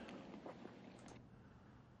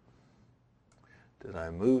 Did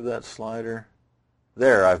I move that slider?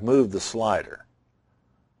 There, I've moved the slider.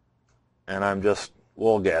 And I'm just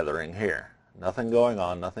wool gathering here. Nothing going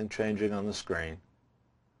on, nothing changing on the screen.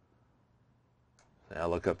 I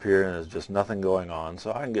look up here and there's just nothing going on,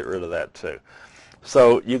 so I can get rid of that too.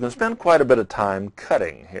 So you can spend quite a bit of time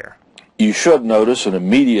cutting here. You should notice an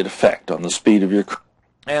immediate effect on the speed of your...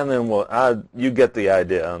 And then you get the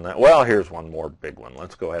idea on that. Well, here's one more big one.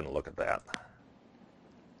 Let's go ahead and look at that.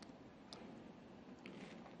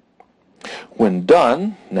 When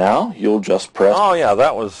done, now you'll just press... Oh yeah,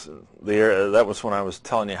 that was when I was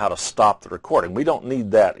telling you how to stop the recording. We don't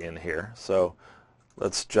need that in here, so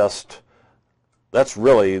let's just... That's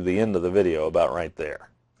really the end of the video about right there.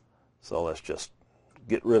 So let's just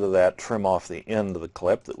get rid of that, trim off the end of the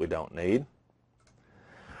clip that we don't need.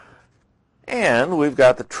 And we've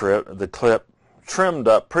got the clip trimmed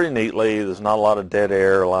up pretty neatly. There's not a lot of dead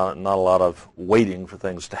air, not a lot of waiting for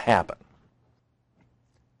things to happen.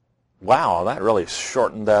 Wow, that really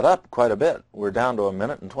shortened that up quite a bit. We're down to 1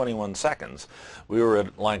 minute and 21 seconds. We were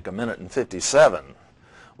at like 1 minute and 57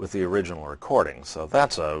 with the original recording, so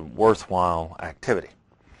that's a worthwhile activity.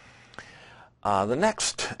 The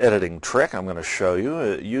next editing trick I'm going to show you,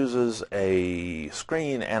 it uses a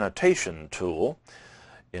screen annotation tool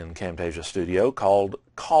in Camtasia Studio called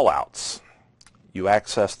callouts. You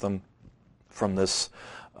access them from this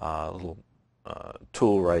little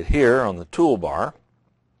tool right here on the toolbar.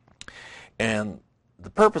 And the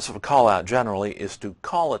purpose of a callout generally is to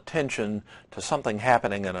call attention to something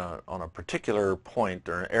happening on a particular point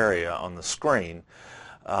or area on the screen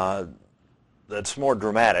that's more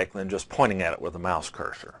dramatic than just pointing at it with a mouse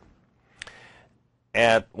cursor.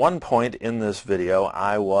 At one point in this video,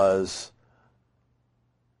 I was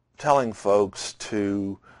telling folks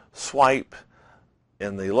to swipe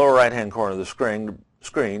in the lower right-hand corner of the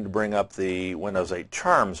screen to bring up the Windows 8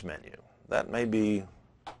 Charms menu. That may be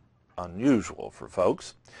unusual for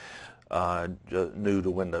folks new to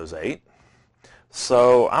Windows 8.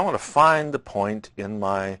 So I want to find the point in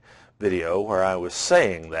my video where I was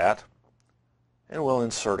saying that, and we'll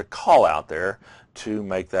insert a call out there to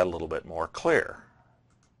make that a little bit more clear.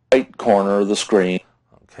 Right corner of the screen.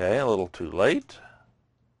 Okay, a little too late.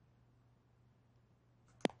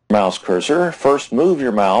 Mouse cursor. First move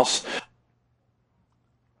your mouse.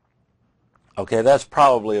 Okay, that's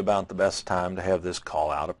probably about the best time to have this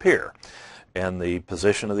call out appear. And the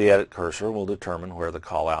position of the edit cursor will determine where the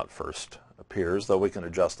call out first appears, though we can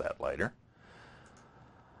adjust that later.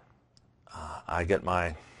 I get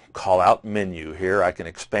my call out menu here. I can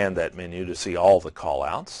expand that menu to see all the call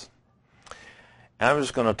outs. And I'm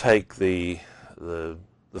just going to take the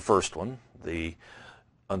first one,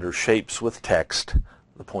 under shapes with text,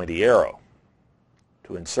 the pointy arrow.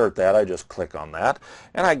 To insert that, I just click on that,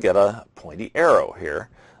 and I get a pointy arrow here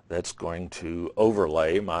that's going to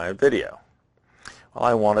overlay my video. Well,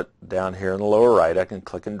 I want it down here in the lower right. I can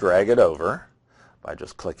click and drag it over by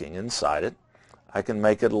just clicking inside it. I can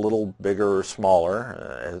make it a little bigger or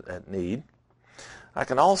smaller at need. I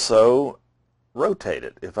can also rotate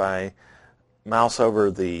it. If I mouse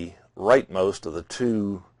over the rightmost of the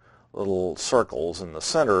two little circles in the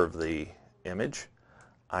center of the image,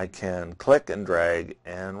 I can click and drag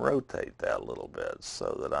and rotate that a little bit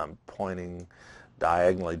so that I'm pointing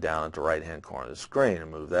diagonally down at the right-hand corner of the screen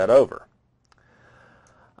and move that over.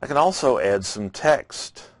 I can also add some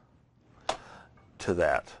text to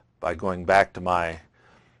that by going back to my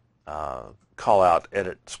call-out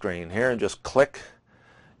edit screen here and just click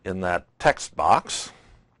in that text box,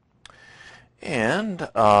 and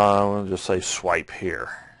we'll just say swipe here.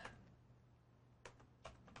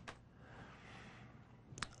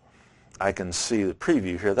 I can see the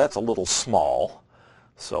preview here. That's a little small,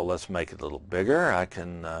 so let's make it a little bigger. I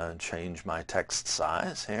can change my text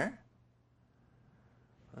size here.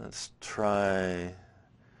 Let's try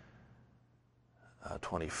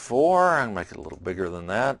 24. I can make it a little bigger than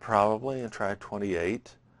that probably, and try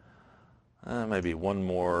 28. Maybe one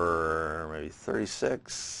more, maybe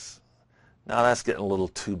 36. Now that's getting a little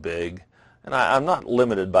too big. And I'm not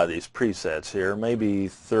limited by these presets here. Maybe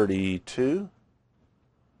 32.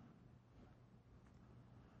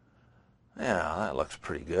 Yeah, that looks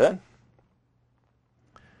pretty good.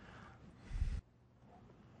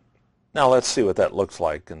 Now let's see what that looks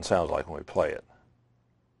like and sounds like when we play it.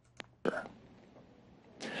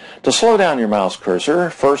 To slow down your mouse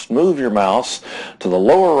cursor, first move your mouse to the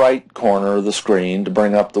lower right corner of the screen to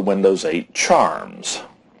bring up the Windows 8 charms.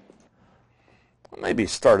 Maybe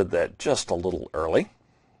started that just a little early.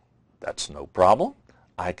 That's no problem.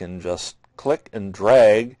 I can just click and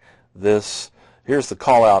drag this. Here's the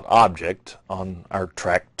call-out object on our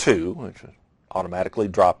track 2, which automatically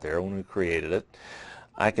dropped there when we created it.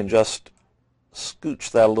 I can just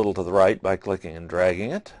scooch that a little to the right by clicking and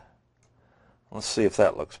dragging it. Let's see if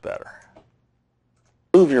that looks better.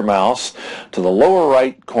 Move your mouse to the lower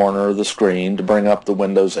right corner of the screen to bring up the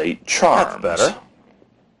Windows 8 charms. That's better.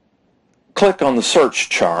 Click on the search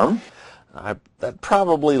charm. That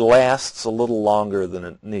probably lasts a little longer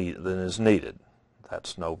than is needed.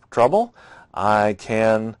 That's no trouble. I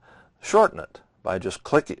can shorten it by just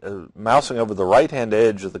mousing over the right-hand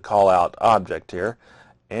edge of the call-out object here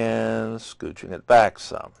and scooching it back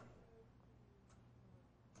some.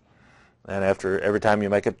 And every time you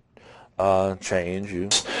make a change, you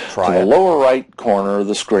try to the lower right corner of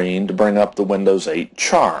the screen to bring up the Windows 8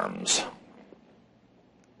 charms.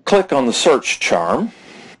 Click on the search charm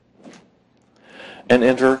and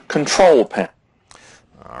enter Control Panel.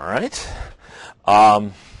 All right.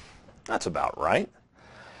 That's about right.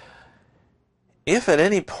 If at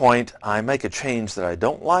any point I make a change that I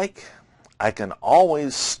don't like, I can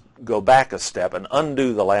always go back a step and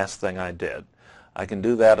undo the last thing I did. I can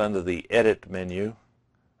do that under the Edit menu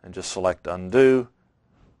and just select Undo,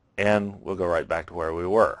 and we'll go right back to where we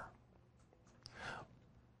were.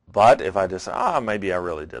 But if I just, maybe I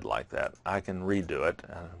really did like that, I can redo it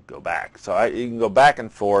and go back. So you can go back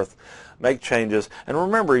and forth, make changes. And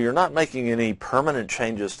remember, you're not making any permanent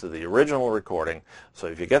changes to the original recording. So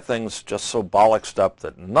if you get things just so bollocksed up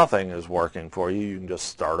that nothing is working for you, you can just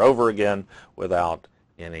start over again without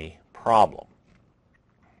any problem.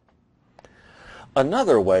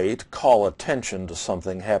 Another way to call attention to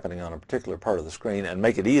something happening on a particular part of the screen and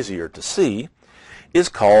make it easier to see is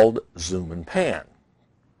called zoom and pan.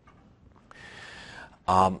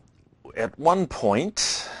 At one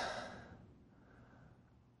point,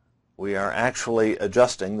 we are actually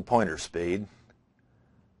adjusting the pointer speed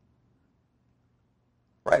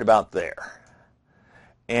right about there.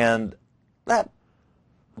 And that,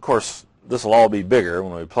 of course, this will all be bigger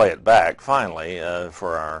when we play it back finally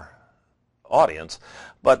for our audience,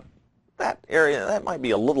 but that area, that might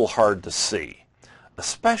be a little hard to see,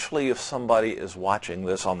 especially if somebody is watching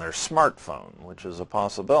this on their smartphone, which is a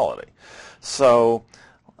possibility. So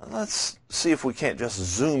let's see if we can't just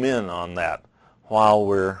zoom in on that while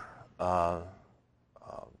we're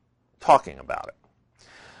talking about it.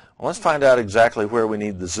 Well, let's find out exactly where we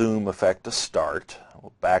need the zoom effect to start.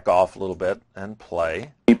 We'll back off a little bit and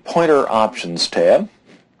play. The Pointer Options tab.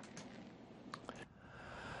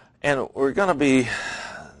 And we're going to be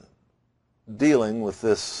dealing with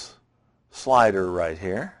this slider right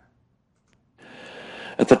here.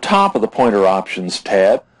 At the top of the Pointer Options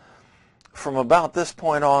tab, from about this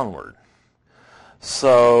point onward.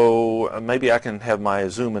 So maybe I can have my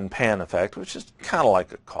zoom and pan effect, which is kind of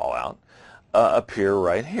like a call-out, appear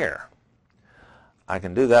right here. I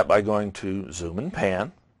can do that by going to zoom and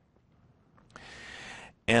pan.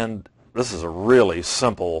 And this is a really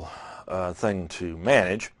simple thing to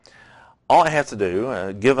manage. all I have to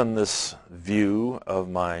do, given this view of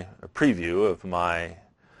my preview of my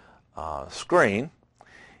screen,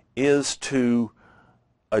 is to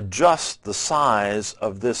adjust the size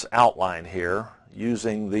of this outline here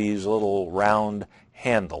using these little round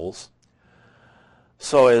handles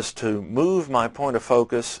so as to move my point of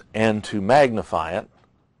focus and to magnify it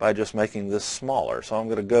by just making this smaller. So I'm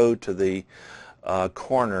going to go to the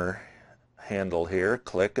corner handle here,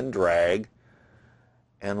 click and drag,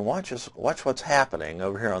 and watch what's happening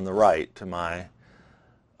over here on the right to my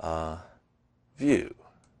view.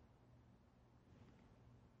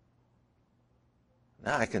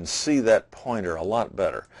 Now I can see that pointer a lot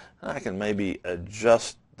better. And I can maybe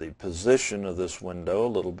adjust the position of this window a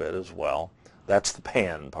little bit as well. That's the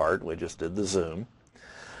pan part. We just did the zoom.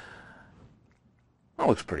 That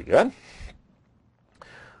looks pretty good.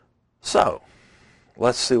 So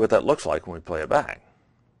let's see what that looks like when we play it back.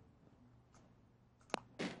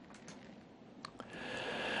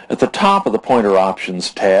 At the top of the Pointer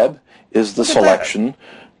Options tab is the selection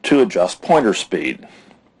to adjust pointer speed.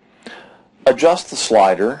 Adjust the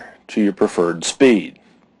slider to your preferred speed.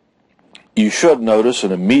 You should notice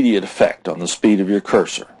an immediate effect on the speed of your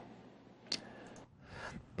cursor.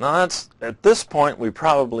 Now at this point we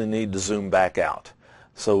probably need to zoom back out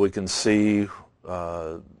so we can see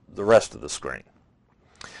the rest of the screen.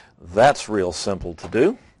 That's real simple to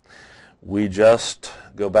do. We just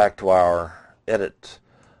go back to our edit,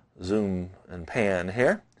 zoom, and pan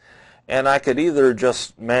here. And I could either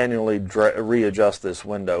just manually readjust this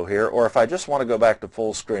window here, or if I just want to go back to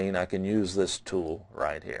full screen, I can use this tool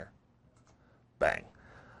right here. Bang.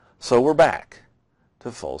 So we're back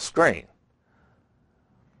to full screen.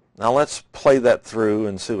 Now let's play that through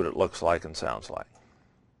and see what it looks like and sounds like.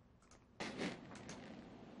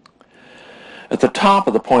 At the top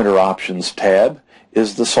of the Pointer Options tab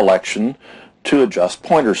is the selection to adjust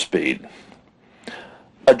pointer speed.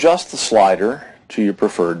 Adjust the slider to your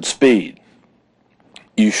preferred speed.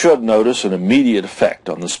 You should notice an immediate effect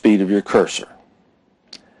on the speed of your cursor.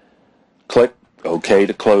 Click OK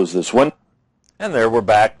to close this window. And there we're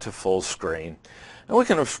back to full screen. And we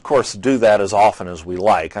can, of course, do that as often as we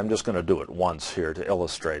like. I'm just going to do it once here to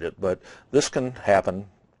illustrate it, but this can happen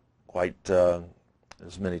quite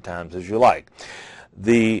as many times as you like.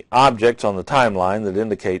 The objects on the timeline that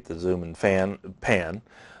indicate the zoom and pan,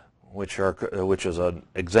 which is an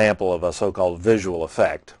example of a so-called visual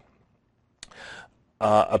effect,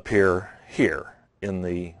 appear here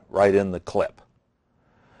right in the clip.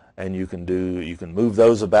 And you can move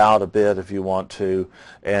those about a bit if you want to,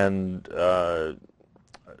 and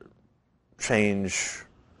change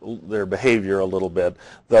their behavior a little bit,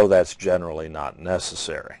 though that's generally not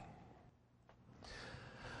necessary.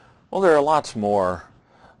 Well, there are lots more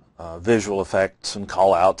visual effects and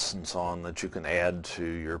call-outs and so on that you can add to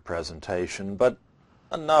your presentation, but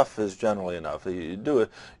enough is generally enough. You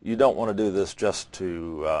don't want to do this just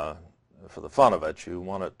for the fun of it. You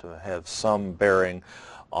want it to have some bearing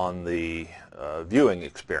on the viewing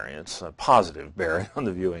experience, a positive bearing on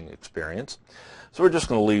the viewing experience. So we're just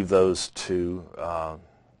going to leave those two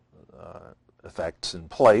effects in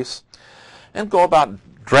place and go about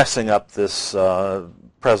dressing up this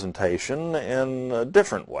presentation in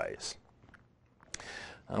different ways.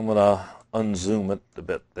 I'm going to unzoom it a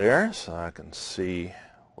bit there so I can see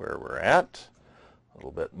where we're at a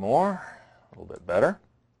little bit more, a little bit better.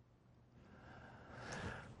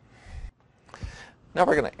 Now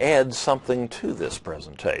we're going to add something to this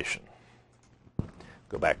presentation.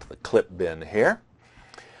 Go back to the clip bin here.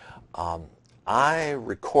 I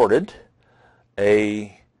recorded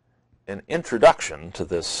an introduction to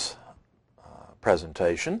this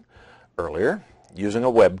presentation earlier using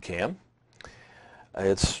a webcam.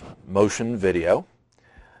 It's motion video,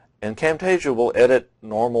 and Camtasia will edit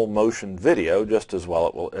normal motion video just as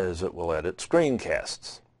well as it will edit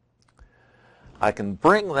screencasts. I can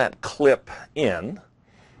bring that clip in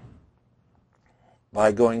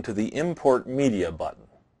by going to the Import Media button.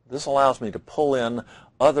 This allows me to pull in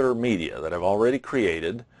other media that I've already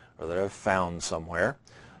created or that I've found somewhere.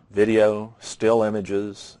 Video, still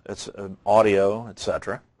images, audio,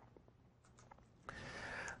 etc.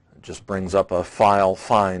 It just brings up a file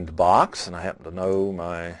find box, and I happen to know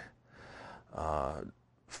my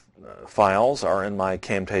files are in my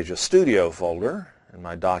Camtasia Studio folder in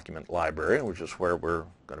my document library, which is where we're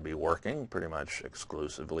going to be working pretty much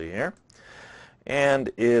exclusively here.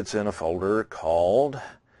 And it's in a folder called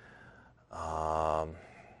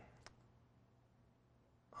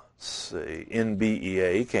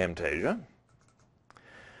NBEA Camtasia.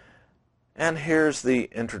 And here's the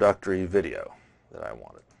introductory video that I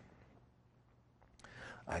wanted.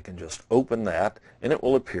 I can just open that and it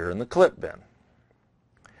will appear in the clip bin.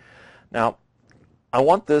 Now, I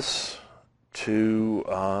want this to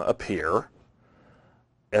appear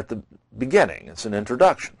at the beginning. It's an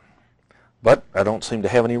introduction. But I don't seem to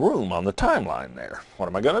have any room on the timeline there. What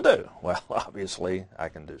am I going to do? Well, obviously, I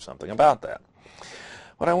can do something about that.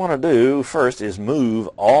 What I want to do first is move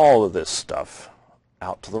all of this stuff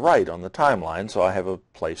out to the right on the timeline so I have a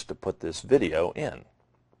place to put this video in.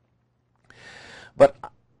 But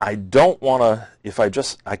I don't want to,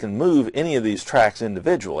 I can move any of these tracks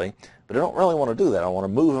individually, but I don't really want to do that. I want to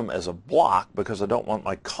move them as a block because I don't want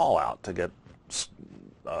my call out to get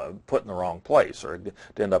put in the wrong place or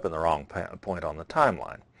to end up in the wrong point on the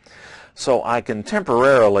timeline. So I can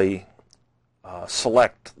temporarily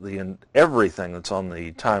select everything that's on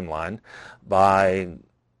the timeline by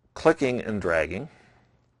clicking and dragging,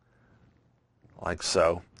 like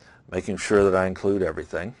so, making sure that I include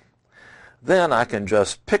everything. Then I can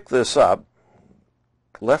just pick this up,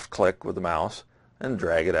 left click with the mouse, and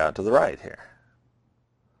drag it out to the right here.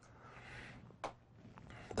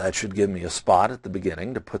 That should give me a spot at the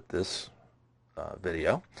beginning to put this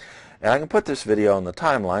video. And I can put this video on the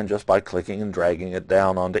timeline just by clicking and dragging it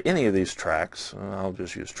down onto any of these tracks. I'll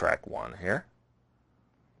just use track 1 here.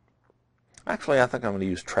 Actually, I think I'm going to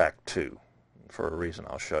use track 2 for a reason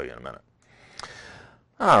I'll show you in a minute.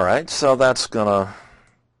 All right, so that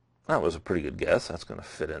was a pretty good guess. That's going to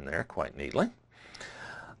fit in there quite neatly.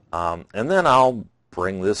 And then I'll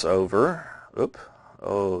bring this over. Oop,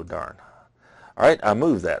 oh darn. All right, I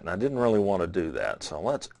moved that, and I didn't really want to do that. So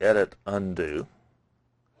let's edit, undo.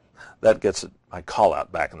 That gets my call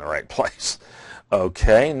out back in the right place.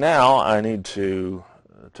 Okay, now I need to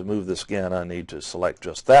move this again, I need to select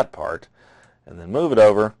just that part and then move it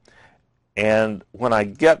over. And when I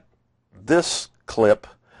get this clip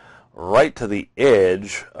right to the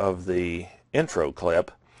edge of the intro clip,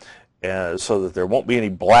 so that there won't be any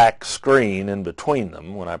black screen in between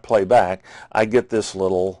them when I play back, I get this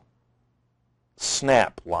little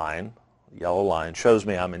snap line, yellow line, shows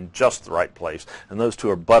me I'm in just the right place, and those two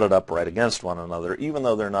are butted up right against one another, even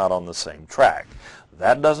though they're not on the same track.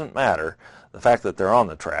 That doesn't matter. The fact that they're on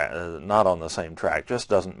the track, not on the same track, just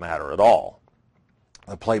doesn't matter at all.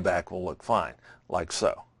 The playback will look fine, like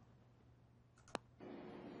so.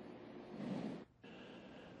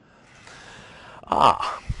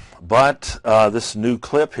 But this new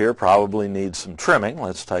clip here probably needs some trimming.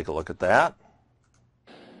 Let's take a look at that.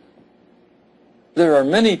 There are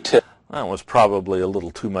many tips. That was probably a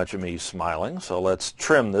little too much of me smiling, so let's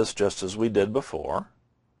trim this just as we did before.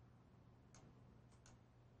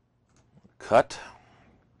 Cut.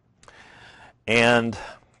 And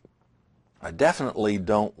I definitely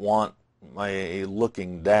don't want my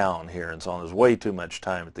looking down here and so on. There's way too much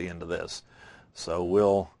time at the end of this. So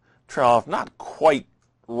we'll trim off, not quite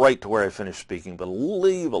right to where I finished speaking, but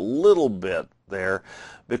leave a little bit there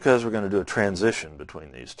because we're going to do a transition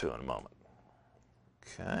between these two in a moment.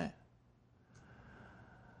 Okay.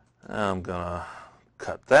 I'm going to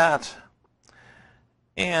cut that.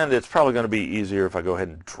 And it's probably going to be easier if I go ahead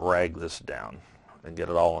and drag this down and get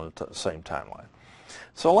it all on the same timeline.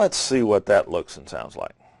 So let's see what that looks and sounds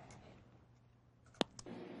like.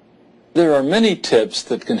 There are many tips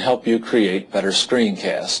that can help you create better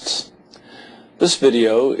screencasts. This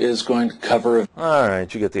video is going to cover... All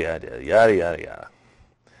right, you get the idea. Yada, yada, yada.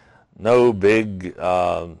 No big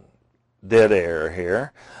dead air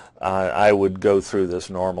here. I would go through this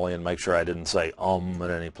normally and make sure I didn't say at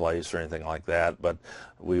any place or anything like that, but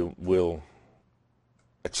we will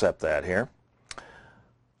accept that here.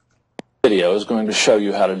 Video is going to show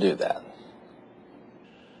you how to do that.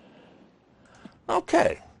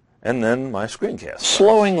 Okay, and then my screencast.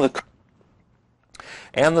 Slowing the...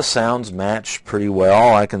 And the sounds match pretty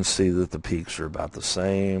well. I can see that the peaks are about the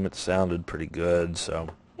same. It sounded pretty good, so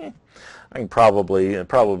I can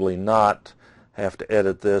probably not have to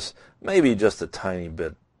edit this, maybe just a tiny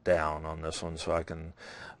bit down on this one, so I can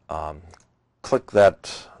click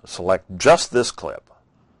that, select just this clip.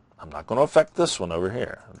 I'm not going to affect this one over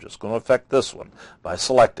here. I'm just going to affect this one by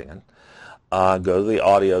selecting it. Go to the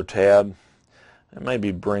audio tab and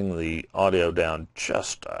maybe bring the audio down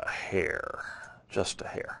just a hair. Just a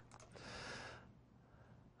hair.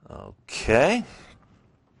 Okay.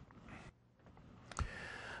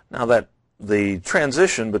 Now that the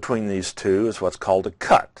transition between these two is what's called a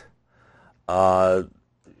cut.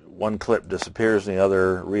 One clip disappears and the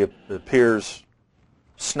other reappears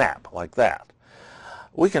snap, like that.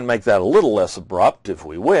 We can make that a little less abrupt if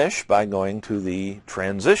we wish by going to the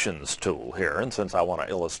transitions tool here, and since I want to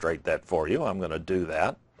illustrate that for you, I'm going to do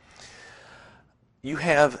that. You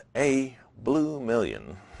have a blue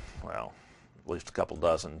million, well, at least a couple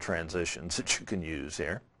dozen transitions that you can use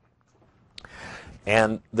here.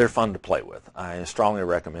 And they're fun to play with. I strongly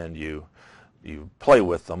recommend you play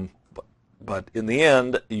with them, but in the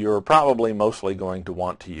end, you're probably mostly going to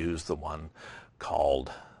want to use the one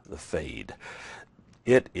called the fade.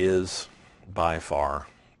 It is by far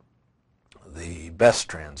the best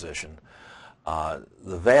transition. The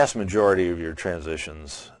vast majority of your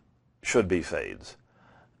transitions should be fades.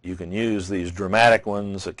 You can use these dramatic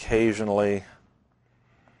ones occasionally.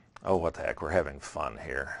 Oh, what the heck, we're having fun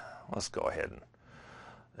here. Let's go ahead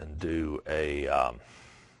and do a,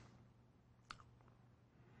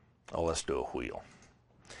 let's do a wheel.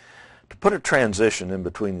 To put a transition in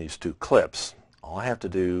between these two clips, all I have to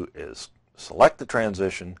do is select the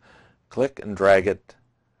transition, click and drag it,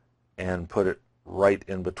 and put it right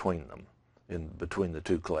in between them, in between the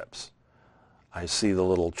two clips. I see the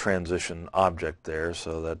little transition object there,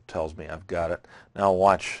 so that tells me I've got it. Now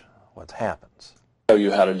watch what happens. Show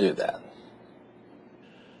you how to do that.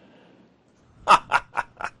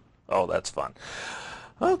 Oh, that's fun.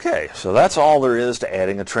 Okay, so that's all there is to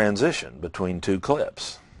adding a transition between two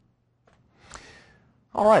clips.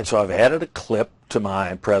 All right, so I've added a clip to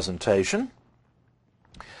my presentation.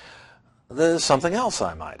 There's something else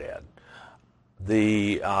I might add.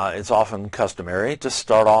 It's often customary to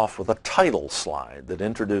start off with a title slide that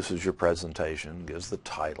introduces your presentation, gives the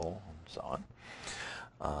title, and so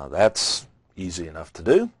on. That's easy enough to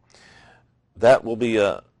do. That will be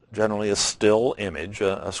generally a still image,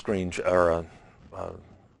 a screen or a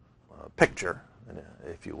picture,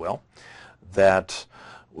 if you will, that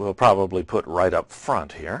we'll probably put right up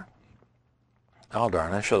front here. Oh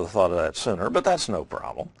darn, I should have thought of that sooner, but that's no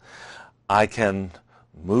problem. I can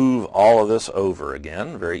move all of this over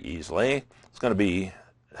again very easily. It's going to be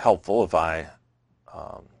helpful if I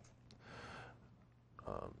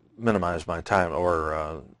minimize my time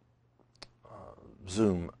or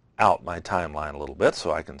zoom out my timeline a little bit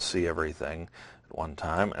so I can see everything at one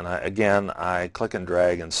time. And I click and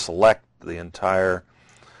drag and select the entire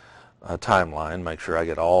timeline, make sure I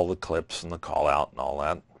get all the clips and the call out and all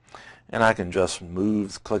that. And I can just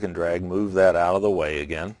click and drag, move that out of the way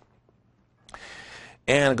again.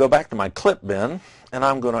 And go back to my clip bin, and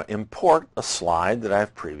I'm going to import a slide that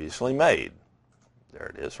I've previously made. There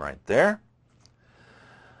it is right there.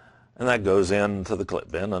 And that goes into the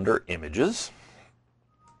clip bin under Images.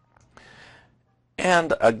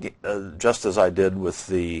 And just as I did with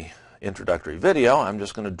the introductory video, I'm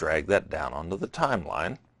just going to drag that down onto the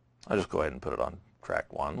timeline. I'll just go ahead and put it on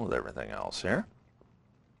track 1 with everything else here.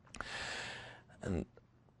 And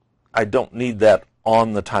I don't need that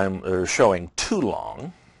on the time or showing too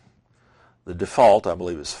long. The default, I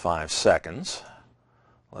believe, is 5 seconds.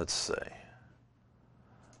 Let's see.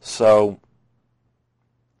 So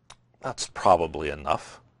that's probably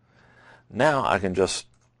enough. Now I can just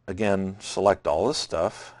again select all this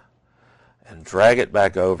stuff and drag it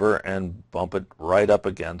back over and bump it right up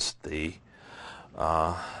against the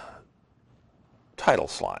title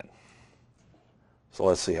slide. So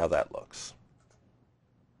let's see how that looks.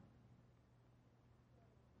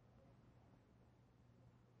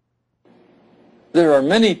 There are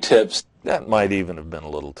many tips. That might even have been a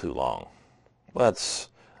little too long.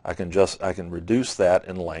 I can reduce that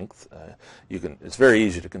in length. It's very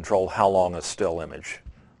easy to control how long a still image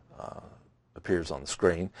appears on the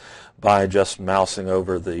screen by just mousing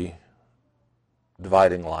over the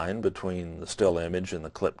dividing line between the still image and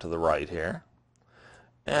the clip to the right here.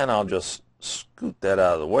 And I'll just scoot that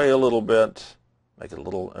out of the way a little bit, make it a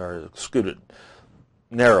little, or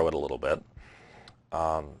narrow it a little bit.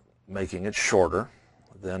 Making it shorter.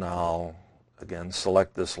 Then I'll again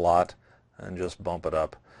select this lot and just bump it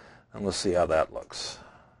up, and let's see how that looks.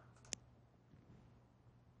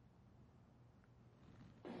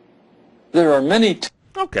 There are many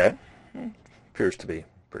okay, appears to be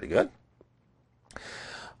pretty good.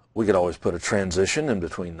 We could always put a transition in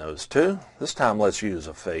between those two. This time let's use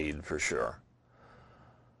a fade for sure.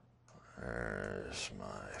 There's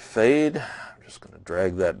my fade. I'm just going to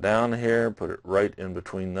drag that down here, put it right in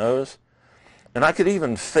between those. And I could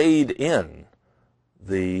even fade in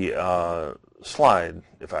the slide,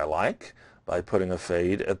 if I like, by putting a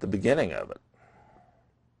fade at the beginning of it.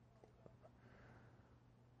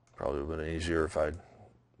 Probably would have been easier if I'd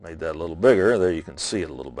made that a little bigger. There you can see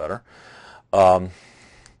it a little better.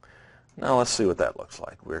 Now let's see what that looks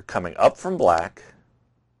like. We're coming up from black,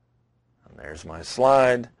 and there's my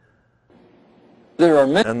slide.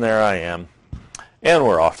 And there I am, and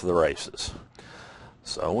we're off to the races.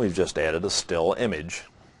 So we've just added a still image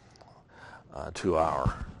to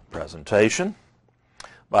our presentation.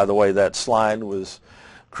 By the way, that slide was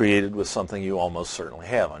created with something you almost certainly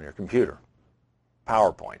have on your computer.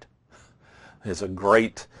 PowerPoint. It's a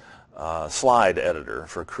great slide editor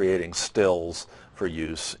for creating stills for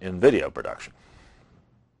use in video production.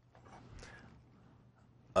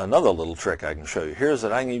 Another little trick I can show you here is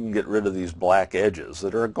that I can even get rid of these black edges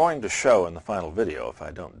that are going to show in the final video if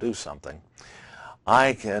I don't do something.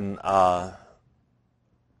 I can,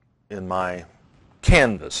 in my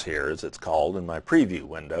canvas here, as it's called, in my preview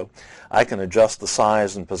window, I can adjust the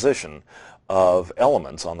size and position of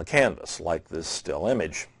elements on the canvas, like this still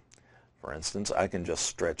image. For instance, I can just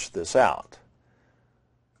stretch this out,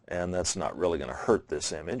 and that's not really going to hurt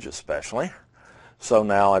this image especially. So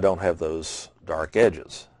now I don't have those dark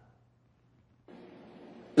edges.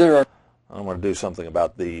 I'm going to do something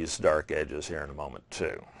about these dark edges here in a moment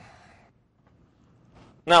too.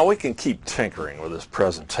 Now we can keep tinkering with this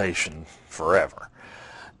presentation forever,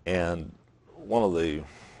 and one of the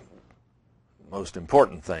most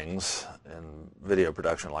important things in video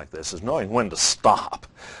production like this is knowing when to stop.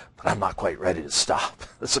 But I'm not quite ready to stop.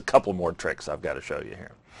 There's a couple more tricks I've got to show you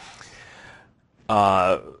here.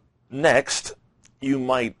 Next, you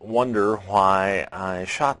might wonder why I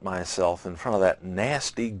shot myself in front of that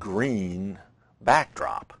nasty green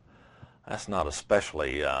backdrop. That's not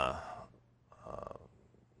especially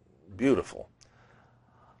beautiful.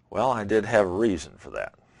 Well, I did have a reason for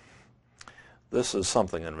that. This is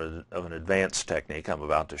something of an advanced technique I'm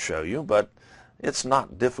about to show you, but it's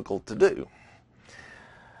not difficult to do.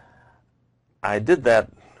 I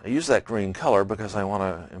used that green color because I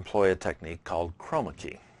want to employ a technique called chroma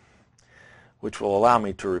key, which will allow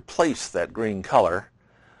me to replace that green color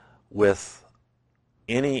with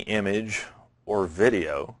any image or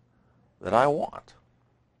video that I want.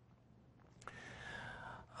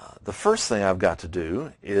 The first thing I've got to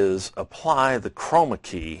do is apply the chroma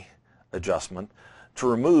key adjustment to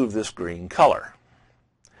remove this green color.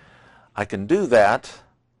 I can do that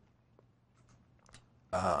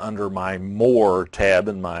under my More tab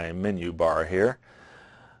in my menu bar here,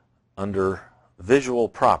 under Visual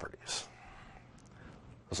Properties.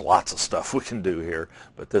 There's lots of stuff we can do here,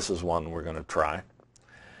 but this is one we're going to try.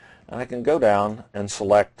 And I can go down and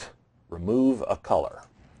select Remove a Color.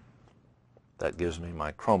 That gives me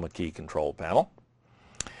my chroma key control panel.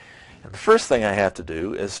 And the first thing I have to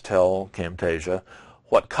do is tell Camtasia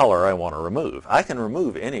what color I want to remove. I can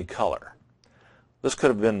remove any color. This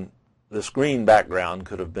green background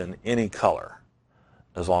could have been any color,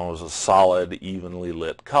 as long as it was a solid, evenly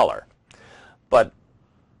lit color. But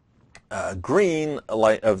green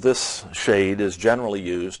of this shade is generally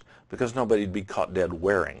used because nobody'd be caught dead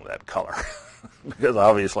wearing that color. Because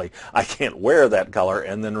obviously I can't wear that color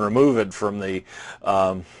and then remove it from the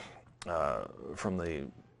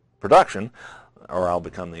production, or I'll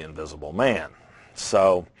become the invisible man.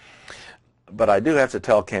 So, but I do have to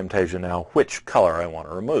tell Camtasia now which color I want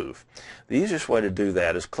to remove. The easiest way to do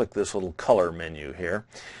that is click this little color menu here,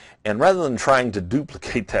 and rather than trying to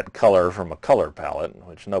duplicate that color from a color palette,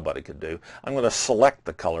 which nobody could do, I'm going to select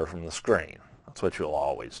the color from the screen. That's what you'll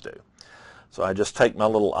always do. So I just take my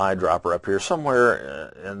little eyedropper up here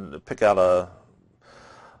somewhere and pick out a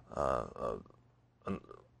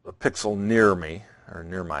pixel near me, or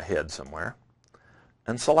near my head somewhere,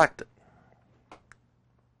 and select it,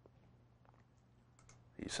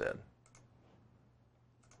 he said.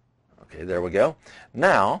 Okay, there we go.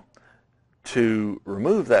 Now, to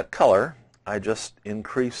remove that color, I just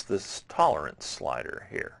increase this tolerance slider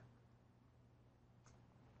here.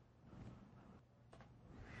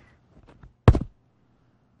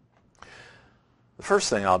 The first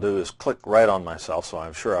thing I'll do is click right on myself, so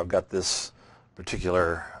I'm sure I've got this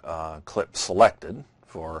particular clip selected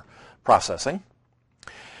for processing.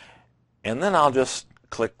 And then I'll just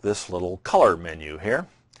click this little color menu here,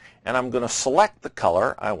 and I'm going to select the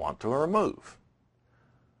color I want to remove.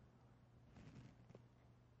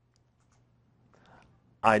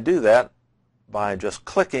 I do that by just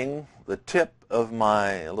clicking the tip of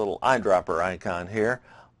my little eyedropper icon here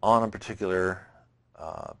on a particular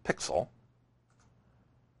pixel,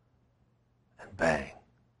 and bang,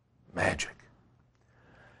 magic.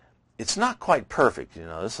 It's not quite perfect, you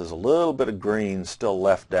know. This is a little bit of green still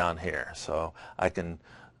left down here, so I can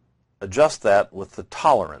adjust that with the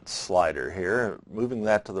tolerance slider here. Moving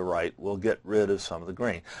that to the right will get rid of some of the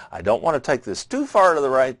green. I don't want to take this too far to the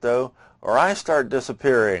right, though, or I start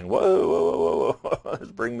disappearing. Whoa, whoa, whoa, whoa, whoa.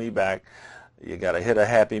 Let's bring me back. You got to hit a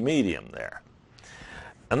happy medium there.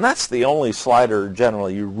 And that's the only slider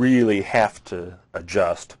generally you really have to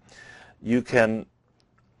adjust. You can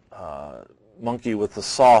monkey with the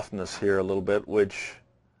softness here a little bit, which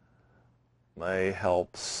may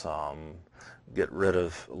help some. Get rid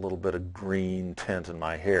of a little bit of green tint in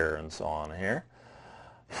my hair and so on here.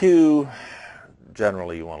 Hue,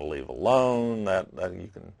 generally you want to leave alone. That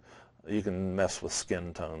you can mess with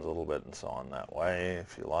skin tones a little bit and so on that way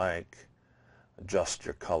if you like. Adjust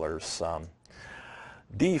your colors some.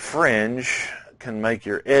 Defringe can make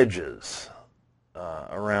your edges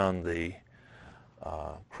around the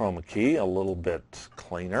chroma key a little bit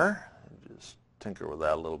cleaner. Just tinker with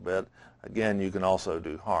that a little bit. Again, you can also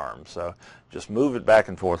do harm. So just move it back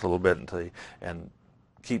and forth a little bit and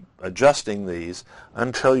keep adjusting these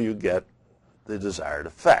until you get the desired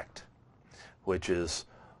effect, which is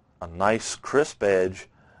a nice crisp edge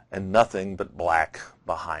and nothing but black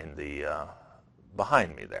behind me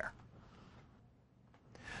there.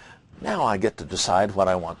 Now I get to decide what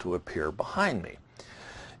I want to appear behind me.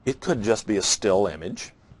 It could just be a still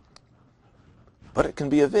image, but it can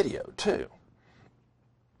be a video too.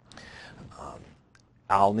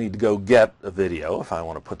 I'll need to go get a video if I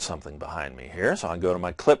want to put something behind me here. So I go to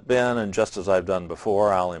my clip bin, and just as I've done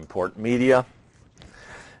before, I'll import media.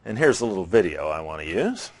 And here's the little video I want to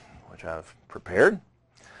use, which I've prepared.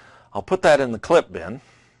 I'll put that in the clip bin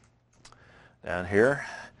down here.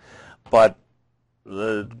 But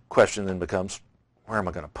the question then becomes, where am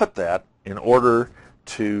I going to put that in order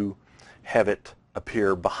to have it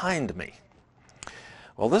appear behind me?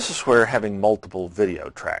 Well, this is where having multiple video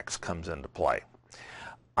tracks comes into play.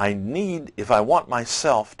 If I want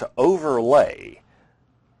myself to overlay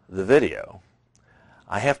the video,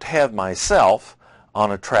 I have to have myself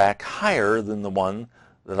on a track higher than the one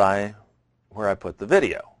where I put the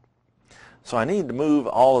video. So I need to move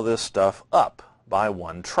all of this stuff up by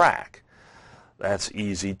one track. That's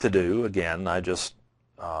easy to do. Again, I just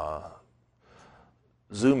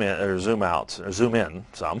zoom in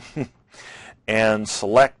some and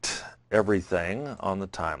select everything on the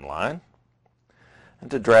timeline. And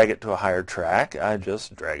to drag it to a higher track, I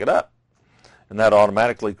just drag it up. And that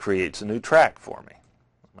automatically creates a new track for me.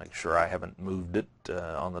 Make sure I haven't moved it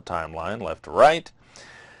on the timeline left to right.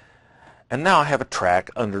 And now I have a track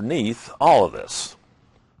underneath all of this.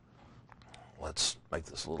 Let's make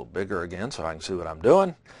this a little bigger again so I can see what I'm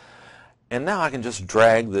doing. And now I can just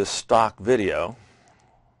drag this stock video,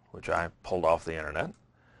 which I pulled off the internet,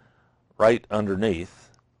 right underneath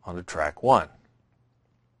onto track 1.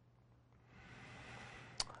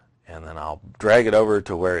 And then I'll drag it over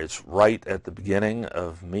to where it's right at the beginning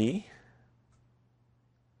of me.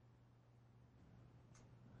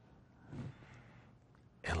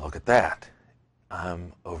 And look at that.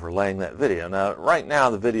 I'm overlaying that video. Now, right now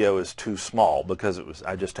the video is too small because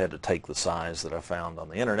I just had to take the size that I found on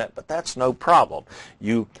the internet, but that's no problem.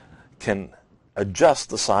 You can adjust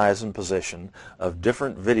the size and position of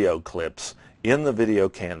different video clips in the video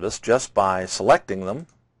canvas just by selecting them,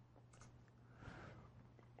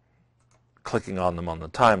 clicking on them on the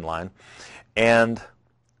timeline, and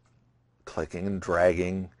clicking and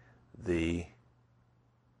dragging the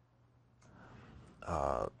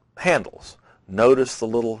handles. Notice the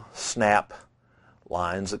little snap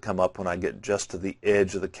lines that come up when I get just to the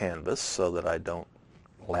edge of the canvas so that I don't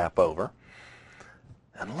lap over.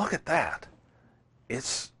 And look at that.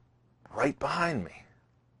 It's right behind me.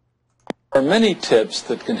 There are many tips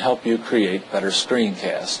that can help you create better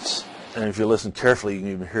screencasts. And if you listen carefully, you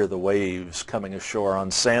can even hear the waves coming ashore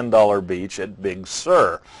on Sand Dollar Beach at Big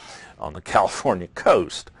Sur on the California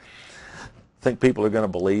coast. Think people are going to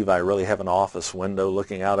believe I really have an office window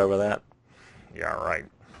looking out over that? Yeah, right.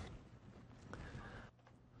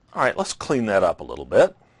 All right, let's clean that up a little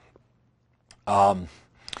bit. Let's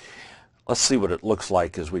see what it looks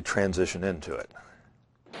like as we transition into it.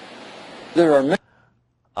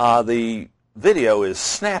 The video is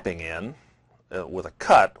snapping in with a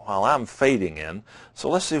cut while I'm fading in. So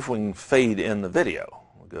let's see if we can fade in the video.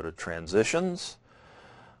 We'll go to Transitions,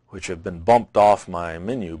 which have been bumped off my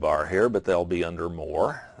menu bar here, but they'll be under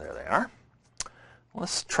More. There they are.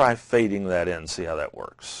 Let's try fading that in, see how that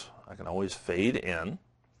works. I can always fade in.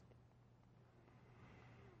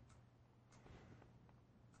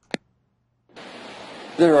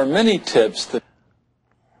 There are many tips that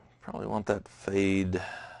probably want that fade.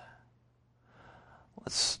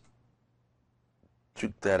 Let's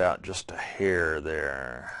juke that out just a hair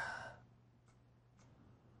there.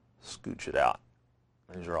 Scooch it out.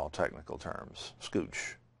 These are all technical terms.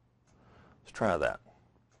 Scooch. Let's try that.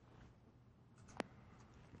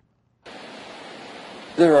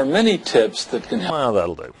 There are many tips that can help. Well,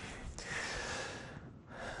 that'll do.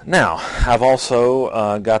 Now, I've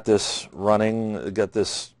also got this running,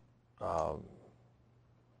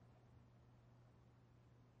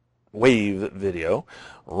 wave video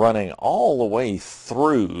running all the way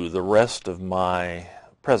through the rest of my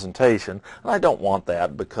presentation. And I don't want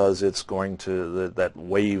that because it's going to, that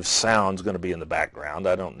wave sound's going to be in the background.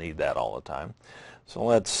 I don't need that all the time. So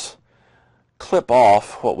let's clip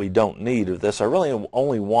off what we don't need of this. I really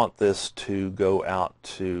only want this to go out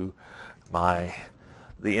to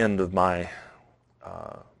the end of my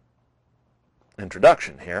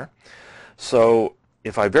introduction here. So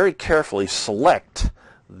if I very carefully select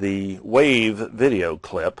the wave video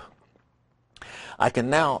clip, I can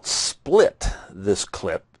now split this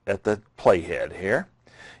clip at the playhead here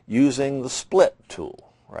using the split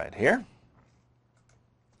tool right here.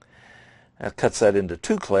 That cuts that into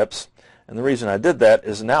two clips, and the reason I did that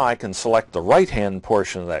is now I can select the right hand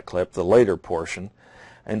portion of that clip, the later portion,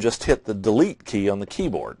 and just hit the delete key on the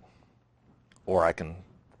keyboard. Or I can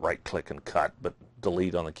right click and cut, but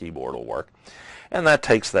delete on the keyboard will work. And that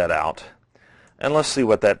takes that out. And let's see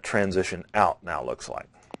what that transition out now looks like.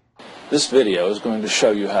 This video is going to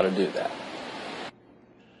show you how to do that.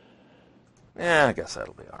 Yeah, I guess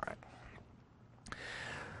that'll be all right.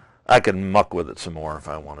 I could muck with it some more if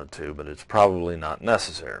I wanted to, but it's probably not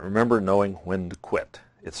necessary. Remember knowing when to quit.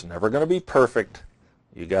 It's never going to be perfect.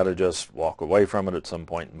 You got to just walk away from it at some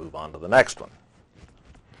point and move on to the next one.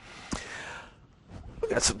 We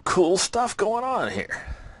got some cool stuff going on here.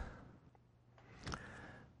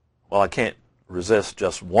 Well, I can't resist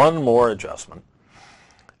just one more adjustment.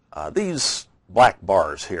 These black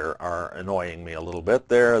bars here are annoying me a little bit.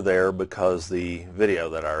 They're there because the video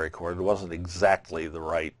that I recorded wasn't exactly the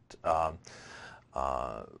right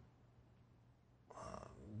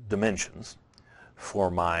dimensions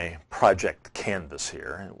for my project canvas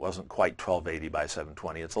here. It wasn't quite 1280 by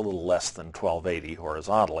 720. It's a little less than 1280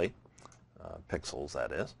 horizontally, pixels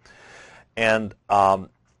that is. And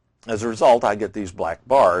as a result, I get these black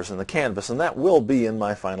bars in the canvas, and that will be in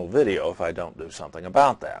my final video if I don't do something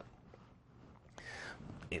about that.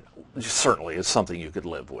 You know, certainly it's something you could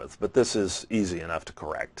live with, but this is easy enough to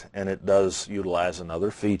correct, and it does utilize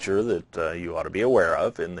another feature that you ought to be aware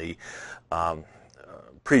of in the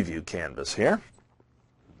preview canvas here,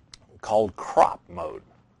 called crop mode.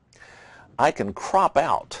 I can crop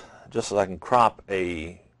out, just as I can crop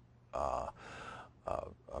a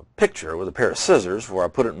picture with a pair of scissors where I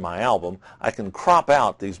put it in my album, I can crop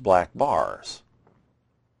out these black bars.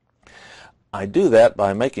 I do that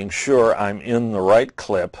by making sure I'm in the right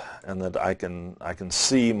clip and that I can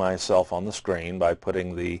see myself on the screen by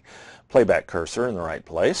putting the playback cursor in the right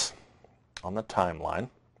place on the timeline.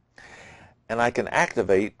 And I can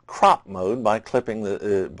activate crop mode by clicking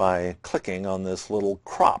on this little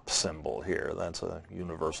crop symbol here. That's a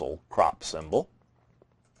universal crop symbol.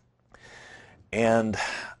 And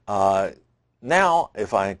now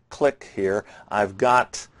if I click here, I've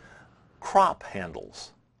got crop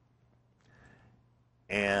handles.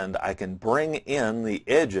 And I can bring in the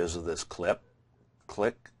edges of this clip,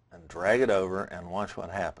 click and drag it over, and watch what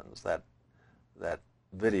happens. That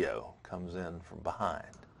video comes in from behind.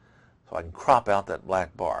 So I can crop out that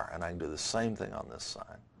black bar, and I can do the same thing on this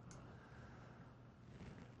side.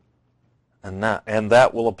 And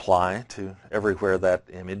that will apply to everywhere that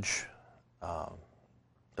image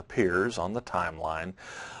appears on the timeline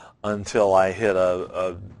until I hit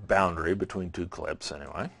a boundary between two clips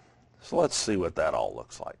anyway. So let's see what that all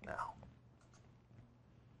looks like now.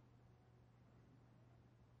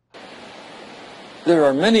 There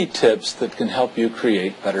are many tips that can help you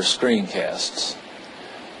create better screencasts.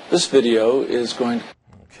 This video is going to...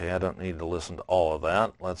 Okay, I don't need to listen to all of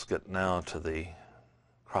that. Let's get now to the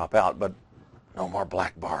crop out, but no more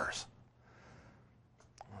black bars.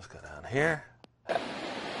 Let's go down here.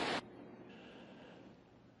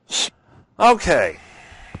 Okay.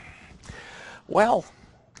 Well,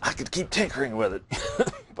 I could keep tinkering with it,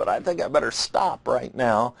 but I think I better stop right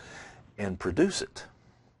now and produce it.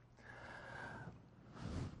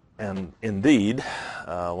 And indeed,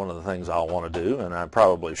 one of the things I'll want to do, and I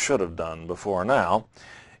probably should have done before now,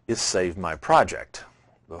 is save my project.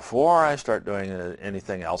 Before I start doing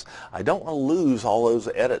anything else, I don't want to lose all those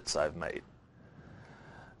edits I've made.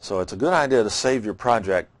 So it's a good idea to save your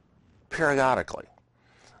project periodically.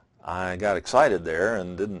 I got excited there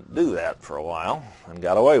and didn't do that for a while and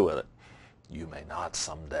got away with it. You may not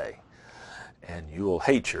someday, and you will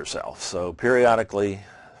hate yourself. So periodically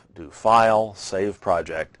do File, Save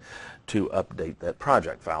Project to update that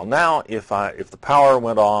project file. Now, if the power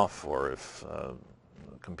went off or if the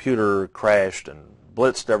computer crashed and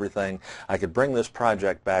blitzed everything, I could bring this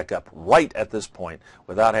project back up right at this point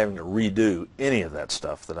without having to redo any of that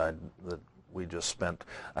stuff that we just spent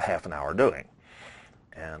a half an hour doing.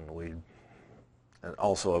 And we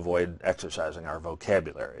also avoid exercising our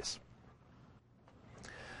vocabularies.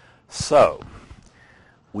 So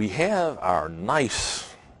we have our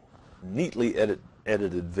nice neatly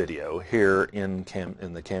edited video here in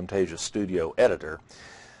the Camtasia Studio editor,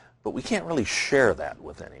 but we can't really share that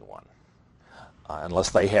with anyone unless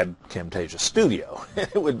they had Camtasia Studio.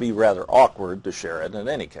 It would be rather awkward to share it in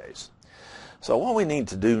any case. So what we need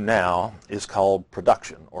to do now is called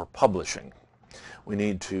production or publishing. We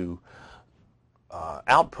need to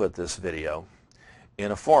output this video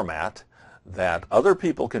in a format that other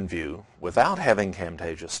people can view without having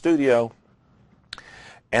Camtasia Studio,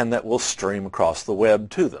 and that will stream across the web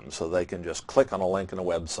to them, so they can just click on a link in a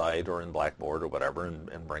website or in Blackboard or whatever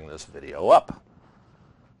and bring this video up.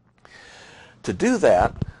 To do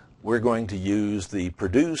that, we're going to use the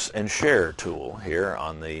Produce and Share tool here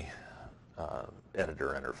on the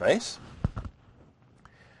editor interface.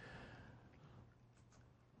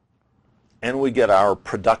 And we get our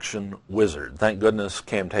production wizard. Thank goodness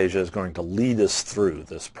Camtasia is going to lead us through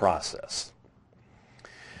this process.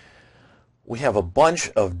 We have a bunch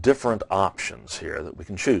of different options here that we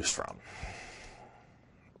can choose from.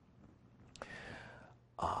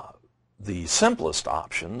 The simplest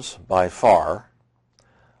options by far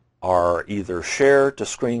are either share to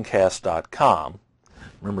screencast.com.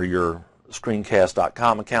 Remember your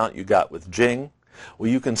screencast.com account you got with Jing?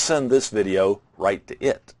 Well, you can send this video right to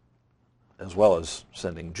it, as well as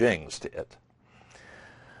sending Jings to it.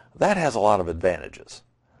 That has a lot of advantages.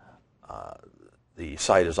 The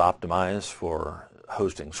site is optimized for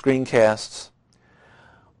hosting screencasts.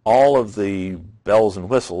 All of the bells and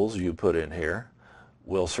whistles you put in here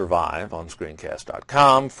will survive on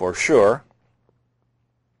screencast.com for sure.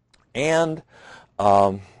 And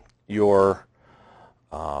the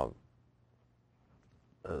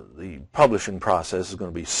publishing process is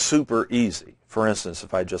going to be super easy. For instance,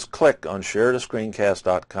 if I just click on share to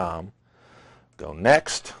screencast.com, go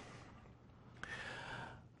next,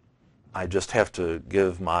 I just have to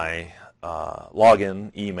give my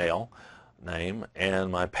login email name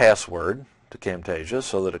and my password to Camtasia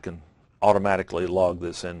so that it can automatically log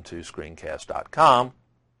this into screencast.com,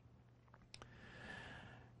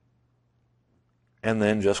 and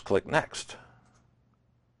then just click next.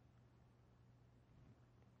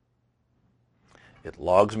 It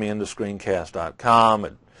logs me into screencast.com.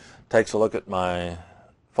 It takes a look at my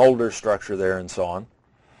folder structure there and so on.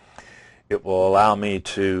 It will allow me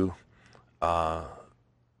to add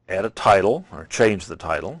a title or change the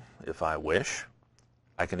title if I wish.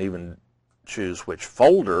 I can even choose which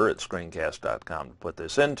folder at screencast.com to put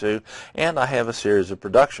this into, and I have a series of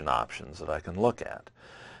production options that I can look at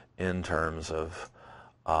in terms of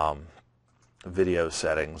video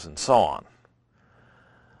settings and so on.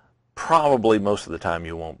 Probably most of the time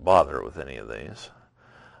you won't bother with any of these.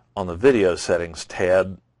 On the video settings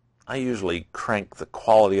tab, I usually crank the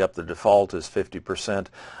quality up. The default is 50%.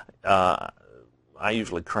 I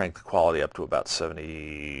usually crank the quality up to about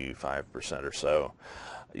 75% or so.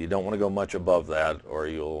 You don't want to go much above that, or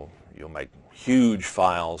you'll make huge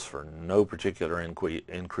files for no particular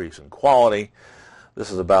increase in quality.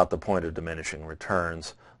 This is about the point of diminishing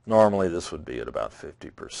returns. Normally this would be at about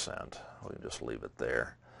 50%. We can just leave it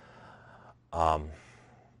there.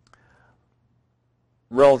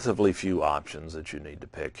 Relatively few options that you need to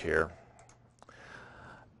pick here.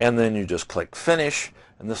 And then you just click Finish,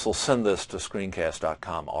 and this will send this to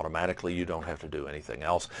screencast.com automatically. You don't have to do anything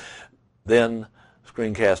else. Then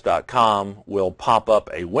screencast.com will pop up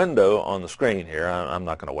a window on the screen here. I'm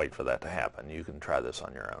not going to wait for that to happen. You can try this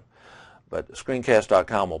on your own. But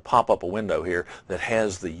screencast.com will pop up a window here that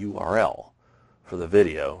has the URL for the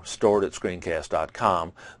video stored at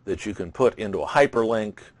screencast.com that you can put into a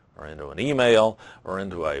hyperlink or into an email or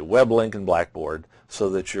into a web link in Blackboard so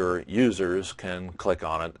that your users can click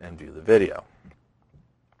on it and view the video.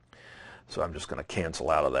 So I'm just going to cancel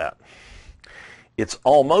out of that. It's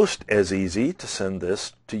almost as easy to send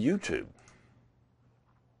this to YouTube.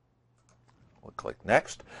 We'll click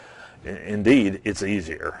Next. Indeed, it's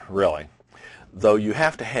easier, really. Though you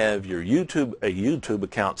have to have your YouTube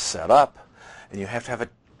account set up, and you have to have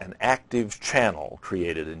an active channel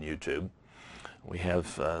created in YouTube. We have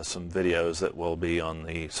some videos that will be on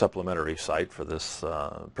the supplementary site for this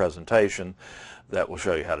presentation that will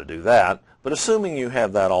show you how to do that. But assuming you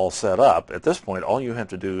have that all set up, at this point all you have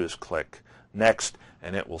to do is click Next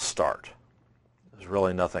and it will start. There's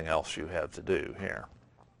really nothing else you have to do here.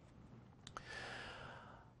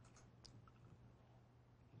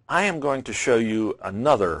 I am going to show you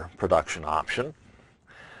another production option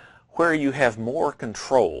where you have more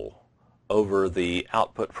control over the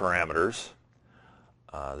output parameters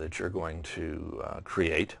that you're going to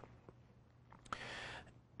create.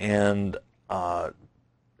 And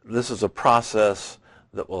this is a process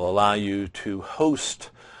that will allow you to host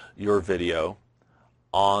your video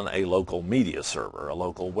on a local media server, a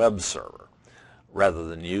local web server, rather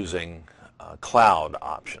than using cloud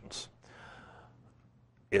options.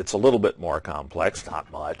 It's a little bit more complex,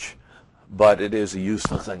 not much, but it is a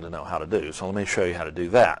useful thing to know how to do. So let me show you how to do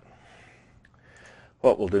that.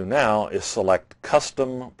 What we'll do now is select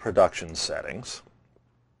Custom Production Settings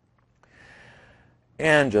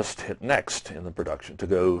and just hit Next in the production to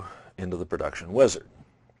go into the production wizard.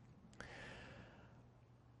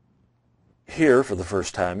 Here, for the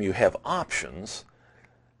first time, you have options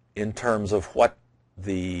in terms of what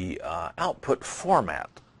the output format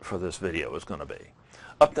for this video is going to be.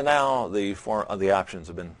 Up to now, the options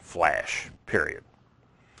have been Flash, period.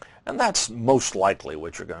 And that's most likely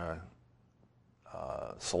what you're going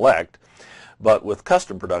to select. But with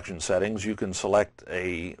custom production settings, you can select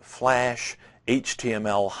a Flash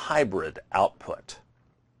HTML hybrid output.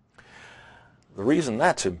 The reason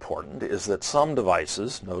that's important is that some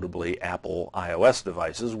devices, notably Apple iOS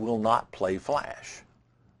devices, will not play Flash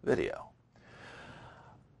video.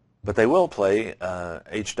 But they will play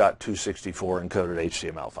H.264 encoded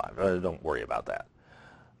HTML5. Don't worry about that.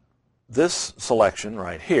 This selection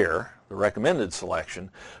right here, the recommended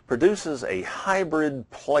selection, produces a hybrid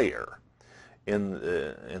player in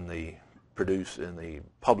the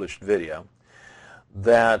published video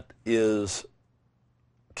that is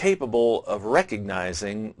capable of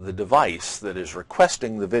recognizing the device that is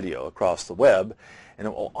requesting the video across the web, and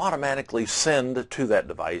it will automatically send to that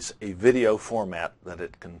device a video format that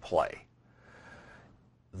it can play.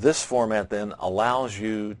 This format then allows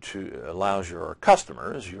your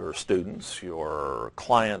customers, your students, your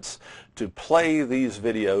clients to play these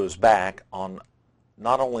videos back on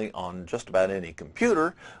not only on just about any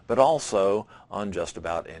computer, but also on just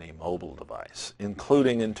about any mobile device,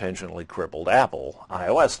 including intentionally crippled Apple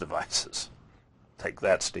iOS devices. Take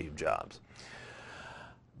that, Steve Jobs.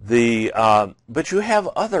 But you have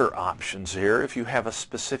other options here if you have a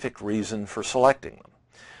specific reason for selecting them.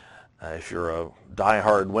 If you're a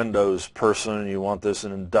diehard Windows person and you want this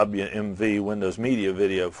in WMV, Windows Media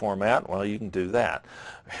Video format, well, you can do that.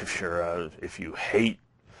 If you hate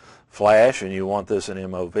Flash and you want this in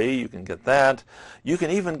MOV, you can get that. You can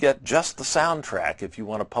even get just the soundtrack if you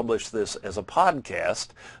want to publish this as a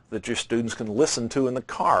podcast that your students can listen to in the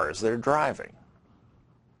car as they're driving.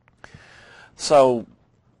 So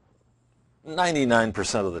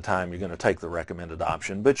 99% of the time you're going to take the recommended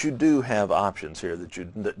option, but you do have options here that you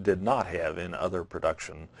did not have in other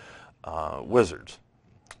production wizards.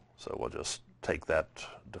 So we'll just take that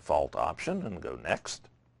default option and go next.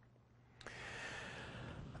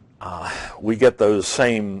 We get those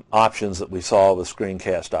same options that we saw with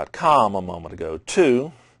screencast.com a moment ago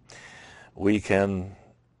too. We can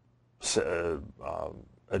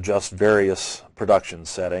adjust various production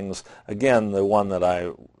settings. Again, the one that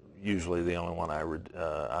the only one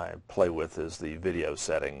I play with is the video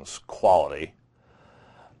settings quality.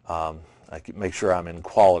 I can make sure I'm in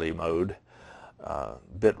quality mode.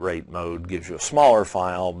 Bitrate mode gives you a smaller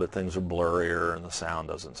file, but things are blurrier and the sound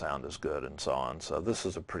doesn't sound as good and so on. So this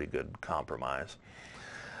is a pretty good compromise.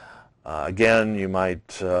 Again, you might,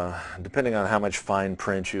 depending on how much fine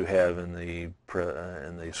print you have in the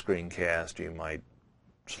screencast, you might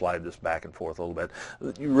slide this back and forth a little bit.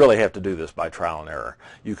 You really have to do this by trial and error.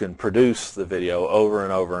 You can produce the video over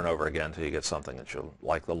and over and over again until you get something that you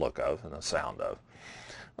like the look of and the sound of.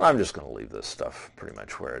 Well, I'm just going to leave this stuff pretty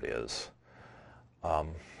much where it is.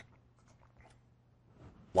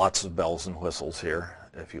 Lots of bells and whistles here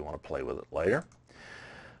if you want to play with it later.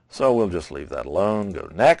 So we'll just leave that alone, go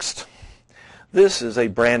next. This is a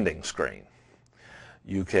branding screen.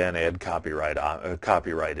 You can add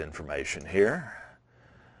copyright information here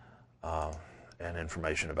and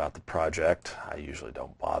information about the project. I usually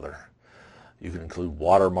don't bother. You can include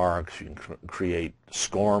watermarks. You can create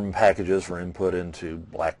SCORM packages for input into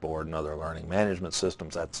Blackboard and other learning management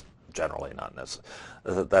systems. That's generally not necessary.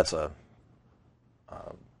 That's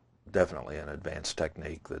definitely an advanced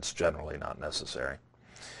technique that's generally not necessary.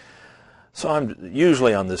 So I'm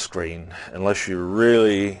usually on this screen, unless you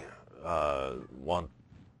really want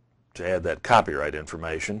to add that copyright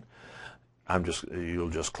information, you'll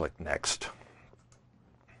just click Next.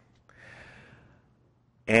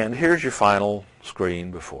 And here's your final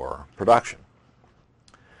screen before production.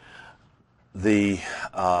 The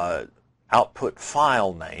output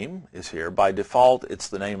file name is here. By default, it's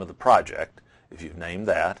the name of the project. If you've named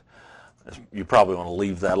that, you probably want to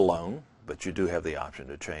leave that alone, but you do have the option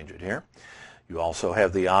to change it here. You also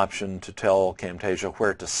have the option to tell Camtasia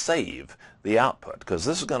where to save the output, because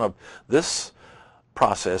this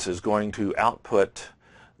process is going to output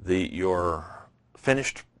your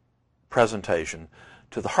finished presentation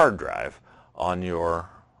to the hard drive on your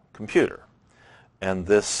computer. And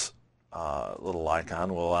this little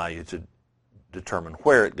icon will allow you to determine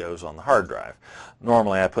where it goes on the hard drive.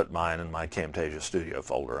 Normally I put mine in my Camtasia Studio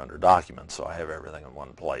folder under Documents, so I have everything in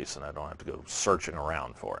one place and I don't have to go searching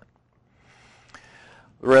around for it.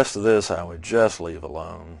 The rest of this I would just leave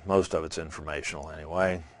alone. Most of it's informational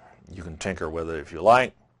anyway. You can tinker with it if you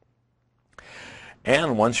like.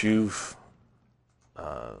 And once you've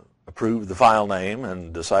approved the file name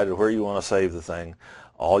and decided where you want to save the thing,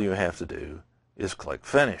 all you have to do is click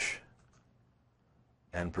Finish,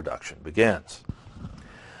 and production begins.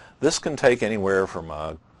 This can take anywhere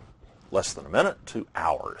from less than a minute to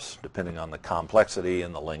hours, depending on the complexity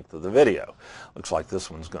and the length of the video. Looks like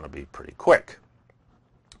this one's going to be pretty quick.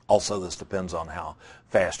 Also, this depends on how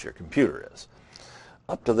fast your computer is.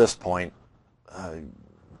 Up to this point,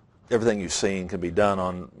 everything you've seen can be done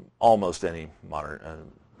on almost any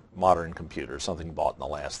modern computer, something bought in the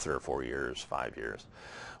last 3 or 4 years, 5 years.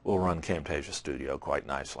 Will run Camtasia Studio quite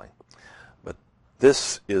nicely. But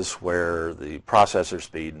this is where the processor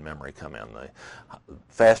speed and memory come in. The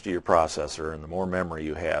faster your processor and the more memory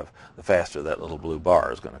you have, the faster that little blue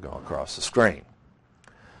bar is going to go across the screen.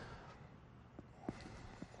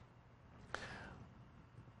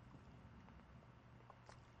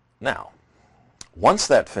 Now, once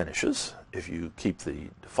that finishes, if you keep the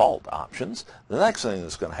default options, the next thing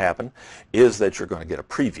that's going to happen is that you're going to get a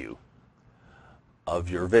preview of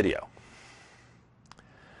your video.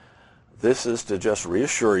 This is to just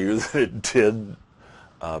reassure you that it did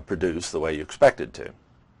produce the way you expected to.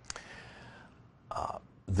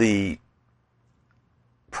 The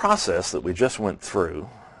process that we just went through,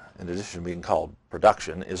 in addition to being called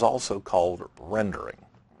production, is also called rendering.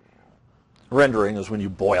 Rendering is when you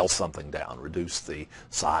boil something down, reduce the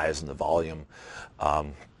size and the volume,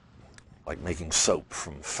 like making soap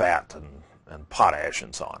from fat and potash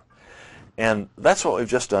and so on. And that's what we've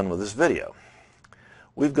just done with this video.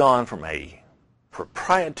 We've gone from a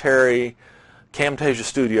proprietary Camtasia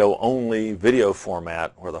Studio only video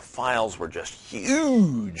format where the files were just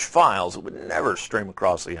huge files that would never stream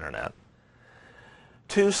across the internet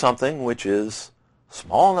to something which is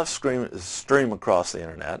small enough to stream across the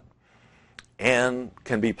internet and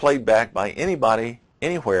can be played back by anybody,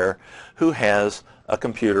 anywhere, who has a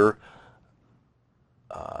computer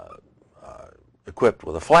equipped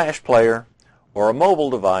with a flash player or a mobile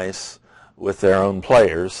device with their own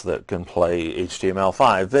players that can play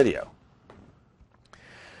HTML5 video.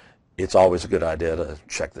 It's always a good idea to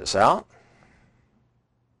check this out.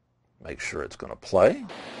 Make sure it's going to play.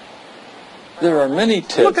 There are many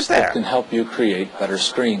tips that can help you create better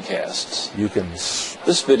screencasts. You can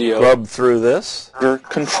this video scrub through this. Your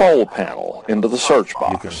control panel into the search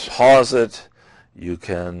box. You can pause it. You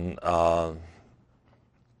can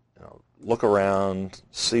look around,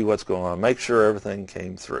 see what's going on, make sure everything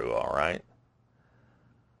came through all right.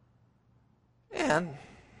 And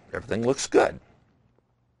everything looks good.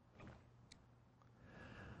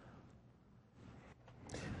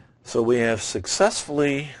 So we have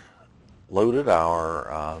successfully loaded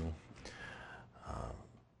our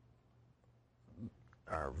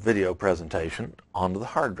video presentation onto the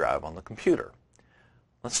hard drive on the computer.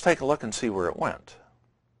 Let's take a look and see where it went.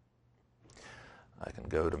 I can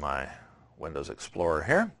go to my Windows Explorer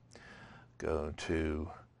here, go to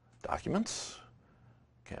Documents,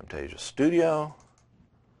 Camtasia Studio,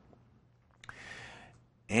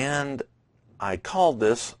 and I called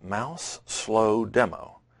this Mouse Slow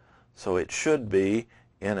Demo. So it should be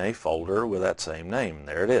in a folder with that same name.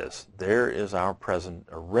 There it is. There is our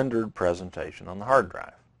rendered presentation on the hard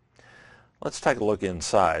drive. Let's take a look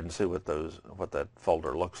inside and see what that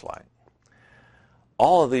folder looks like.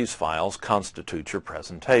 All of these files constitute your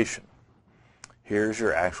presentation. Here's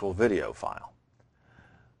your actual video file.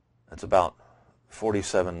 It's about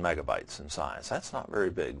 47 megabytes in size. That's not very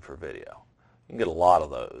big for video. You can get a lot of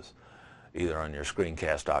those either on your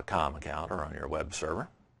screencast.com account or on your web server.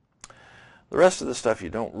 The rest of the stuff you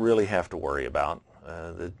don't really have to worry about.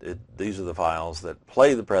 These are the files that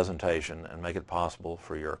play the presentation and make it possible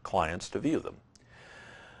for your clients to view them.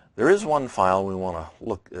 There is one file we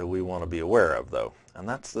want to be aware of, though, and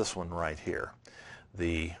that's this one right here,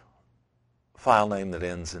 the file name that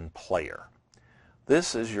ends in player.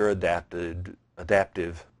 This is your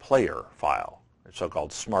adaptive player file, a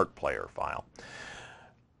so-called smart player file.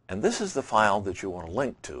 And this is the file that you want to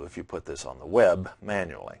link to if you put this on the web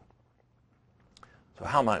manually. So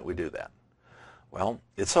how might we do that? Well,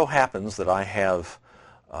 it so happens that I have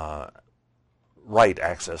write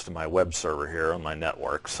access to my web server here on my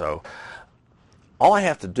network, so all I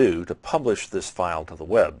have to do to publish this file to the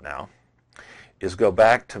web now is go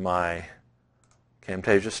back to my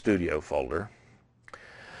Camtasia Studio folder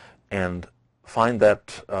and find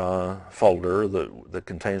that folder that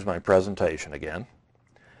contains my presentation again.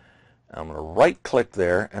 I'm going to right-click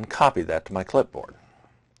there and copy that to my clipboard.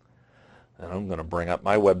 Then I'm going to bring up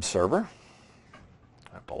my web server.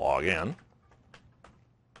 I have to log in.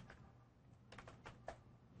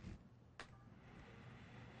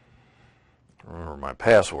 Remember my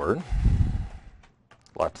password.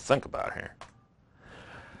 A lot to think about here.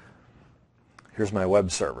 Here's my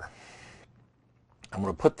web server. I'm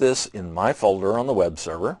going to put this in my folder on the web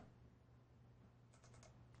server.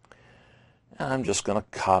 And I'm just going to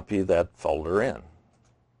copy that folder in.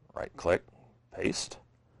 Right-click, paste.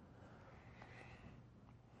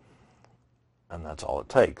 And that's all it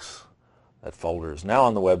takes. That folder is now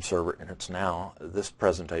on the web server, and this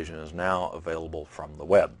presentation is now available from the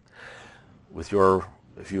web. If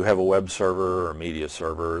you have a web server or a media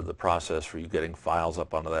server, the process for you getting files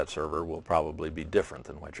up onto that server will probably be different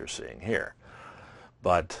than what you're seeing here,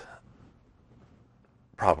 but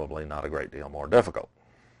probably not a great deal more difficult.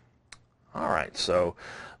 All right, so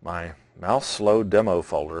my mouse slow demo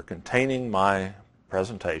folder containing my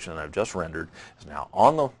presentation that I've just rendered is now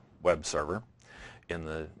on the web server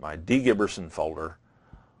in my D. Giberson folder,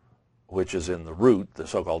 which is in the root, the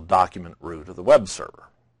so-called document root of the web server.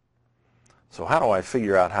 So how do I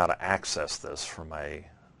figure out how to access this from a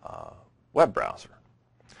web browser?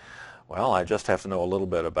 Well, I just have to know a little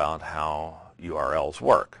bit about how URLs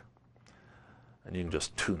work. And you can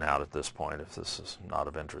just tune out at this point if this is not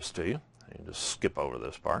of interest to you. You can just skip over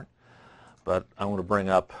this part. But I want to bring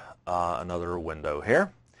up another window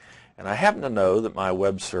here. And I happen to know that my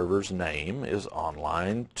web server's name is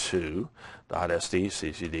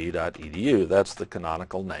online2.stccd.edu. That's the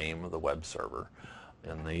canonical name of the web server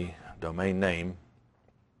in the domain name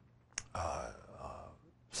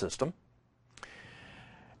system.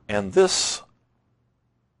 And this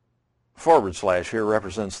 / here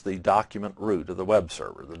represents the document root of the web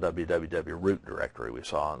server, the www root directory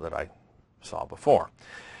that I saw before.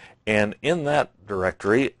 And in that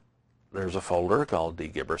directory, there's a folder called D.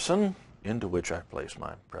 Giberson, into which I place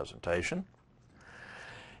my presentation.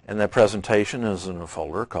 And that presentation is in a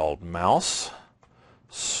folder called Mouse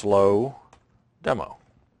Slow Demo.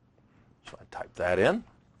 So I type that in.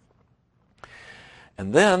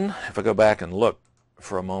 And then, if I go back and look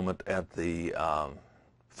for a moment at the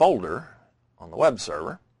folder on the web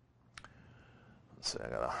server, let's see, I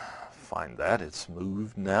gotta find that. It's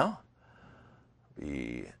moved now.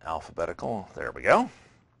 Be alphabetical. There we go.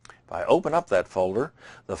 If I open up that folder,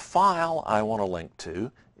 the file I want to link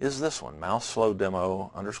to is this one,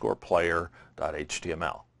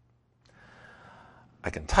 mouseslowdemo_player.html. I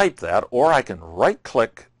can type that, or I can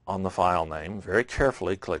right-click on the file name, very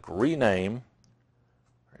carefully click Rename,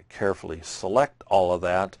 very carefully select all of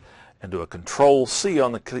that, and do a Control-C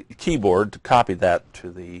on the keyboard to copy that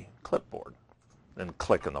to the clipboard. Then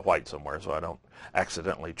click in the white somewhere so I don't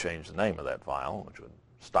accidentally change the name of that file, which would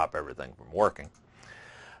stop everything from working.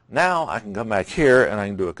 Now I can come back here and I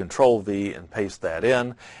can do a Control-V and paste that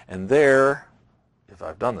in, and there, if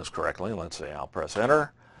I've done this correctly, let's say I'll press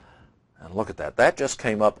Enter, and look at that. That just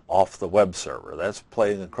came up off the web server. That's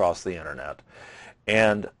playing across the internet,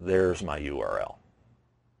 and there's my URL.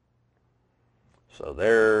 So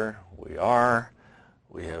there we are.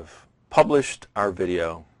 We have published our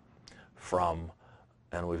video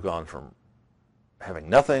and we've gone from having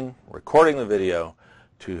nothing, recording the video,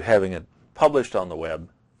 to having it published on the web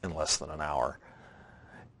in less than an hour.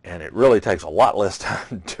 And it really takes a lot less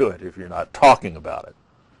time to do it if you're not talking about it.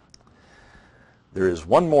 There is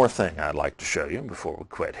one more thing I'd like to show you before we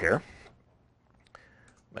quit here.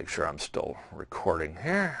 Make sure I'm still recording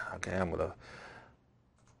here. Okay,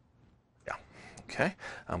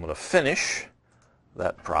 I'm going to finish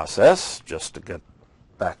that process just to get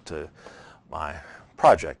back to my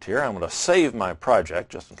project here. I'm going to save my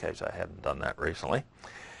project just in case I hadn't done that recently.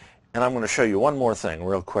 And I'm going to show you one more thing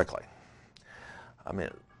real quickly. I mean,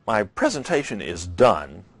 my presentation is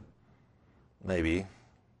done, maybe,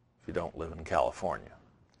 if you don't live in California.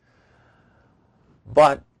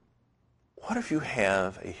 But what if you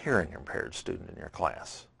have a hearing impaired student in your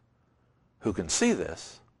class who can see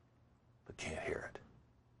this but can't hear it,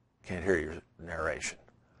 can't hear your narration?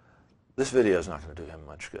 This video is not going to do him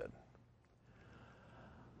much good.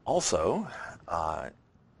 Also,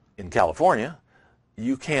 in California,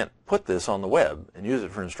 you can't put this on the web and use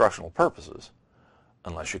it for instructional purposes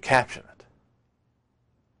unless you caption it.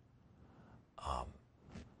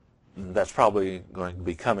 That's probably going to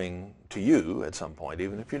be coming to you at some point,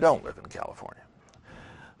 even if you don't live in California.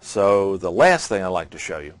 So the last thing I'd like to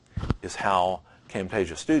show you is how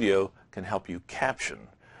Camtasia Studio can help you caption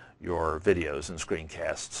your videos and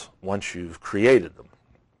screencasts once you've created them.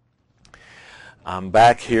 I'm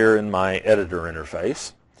back here in my editor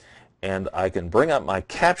interface, and I can bring up my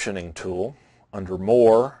captioning tool under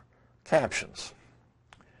More, Captions.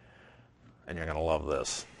 And you're going to love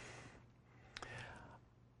this.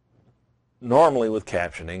 Normally with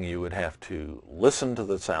captioning, you would have to listen to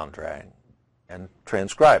the soundtrack and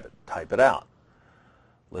transcribe it, type it out.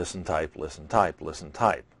 Listen, type, listen, type, listen,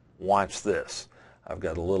 type. Watch this. I've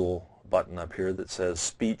got a little button up here that says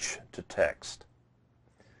Speech to Text.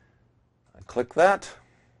 I click that.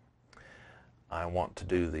 I want to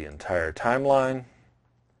do the entire timeline,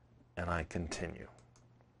 and I continue.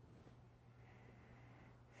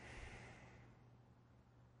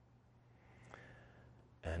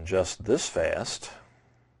 And just this fast,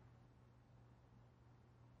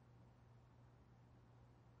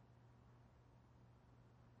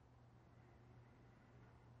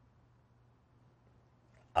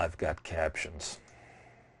 I've got captions.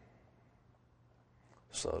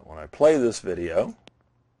 So when I play this video,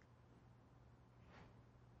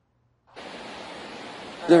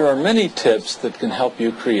 there are many tips that can help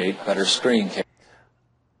you create better screencasts.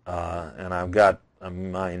 And I've got a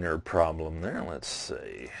minor problem there. Let's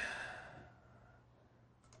see.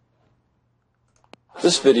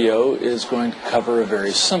 This video is going to cover a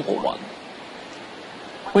very simple one.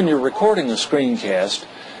 When you're recording a screencast,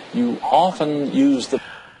 you often use the...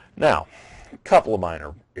 Now, a couple of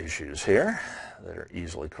minor issues here that are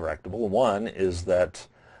easily correctable. One is that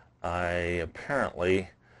I apparently,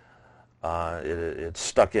 it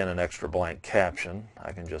stuck in an extra blank caption.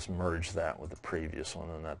 I can just merge that with the previous one,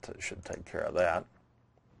 and that should take care of that.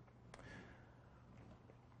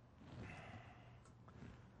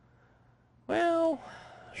 Well,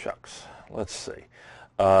 shucks. Let's see.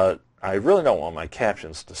 I really don't want my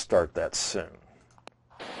captions to start that soon.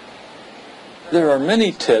 There are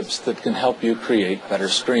many tips that can help you create better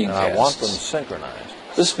screencasts. And I want them synchronized.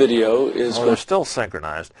 This video is... Well, they're still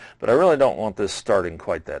synchronized, but I really don't want this starting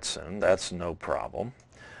quite that soon. That's no problem.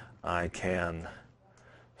 I can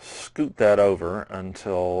scoot that over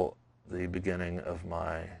until the beginning of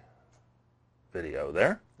my video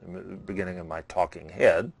there, the beginning of my talking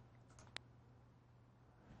head.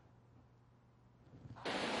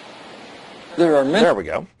 There we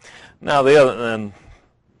go. Now the other, and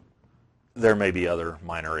there may be other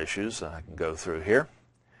minor issues that I can go through here,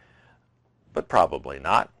 but probably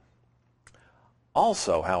not.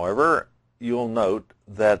 Also, however, you'll note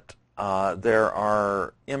that there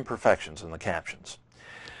are imperfections in the captions.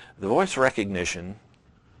 The voice recognition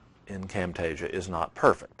in Camtasia is not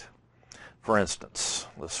perfect. For instance,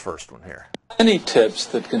 this first one here. Any tips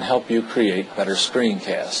that can help you create better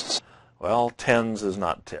screencasts. Well, tens is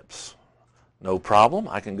not tips. No problem.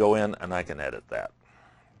 I can go in and I can edit that.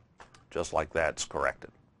 Just like that's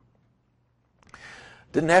corrected.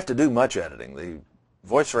 Didn't have to do much editing. The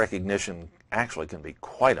voice recognition actually can be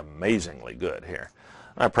quite amazingly good here.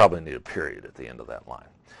 I probably need a period at the end of that line.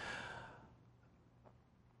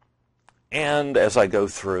 And as I go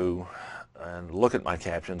through and look at my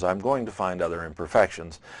captions, I'm going to find other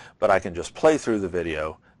imperfections, but I can just play through the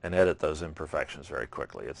video and edit those imperfections very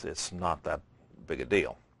quickly. It's not that big a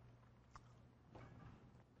deal.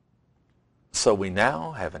 So we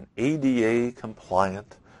now have an ADA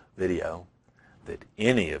compliant video that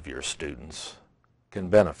any of your students can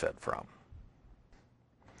benefit from.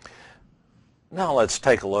 Now let's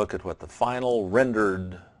take a look at what the final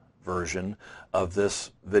rendered version of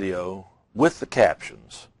this video with the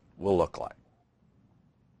captions will look like.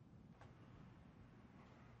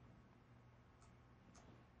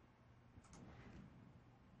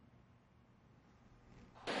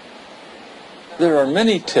 There are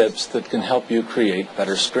many tips that can help you create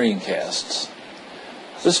better screencasts.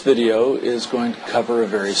 This video is going to cover a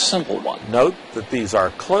very simple one. Note that these are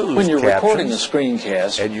closed When you're captions, recording a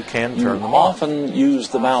screencast, and you can turn them off. Often use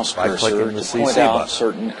the mouse by cursor clicking the to point CC out button.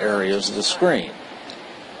 certain areas of the screen.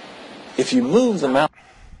 If you move the mouse...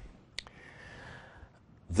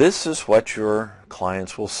 This is what your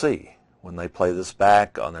clients will see when they play this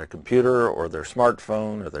back on their computer or their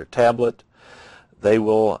smartphone or their tablet. They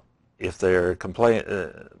will, if they're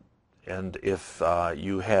and if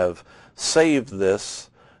you have saved this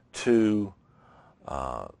to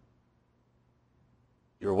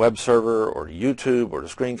your web server or to YouTube or to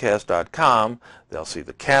screencast.com, they'll see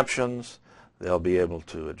the captions, they'll be able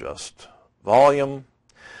to adjust volume,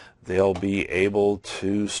 they'll be able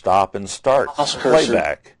to stop and start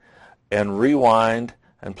playback and rewind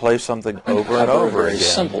and play something over and over again. A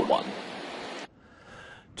simple one.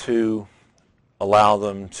 To allow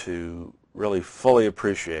them to really fully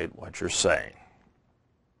appreciate what you're saying.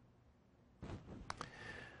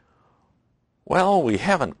 Well, we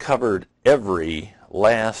haven't covered every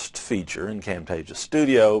last feature in Camtasia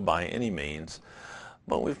Studio by any means,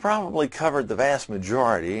 but we've probably covered the vast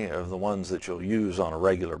majority of the ones that you'll use on a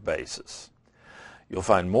regular basis. You'll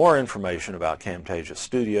find more information about Camtasia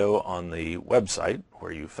Studio on the website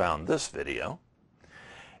where you found this video,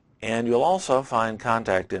 and you'll also find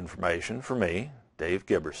contact information for me, Dave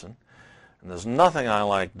Giberson, and there's nothing I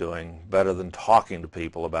like doing better than talking to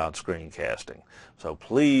people about screencasting. So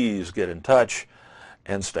please get in touch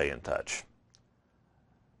and stay in touch.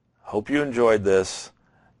 Hope you enjoyed this,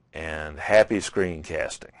 and happy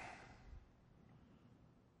screencasting.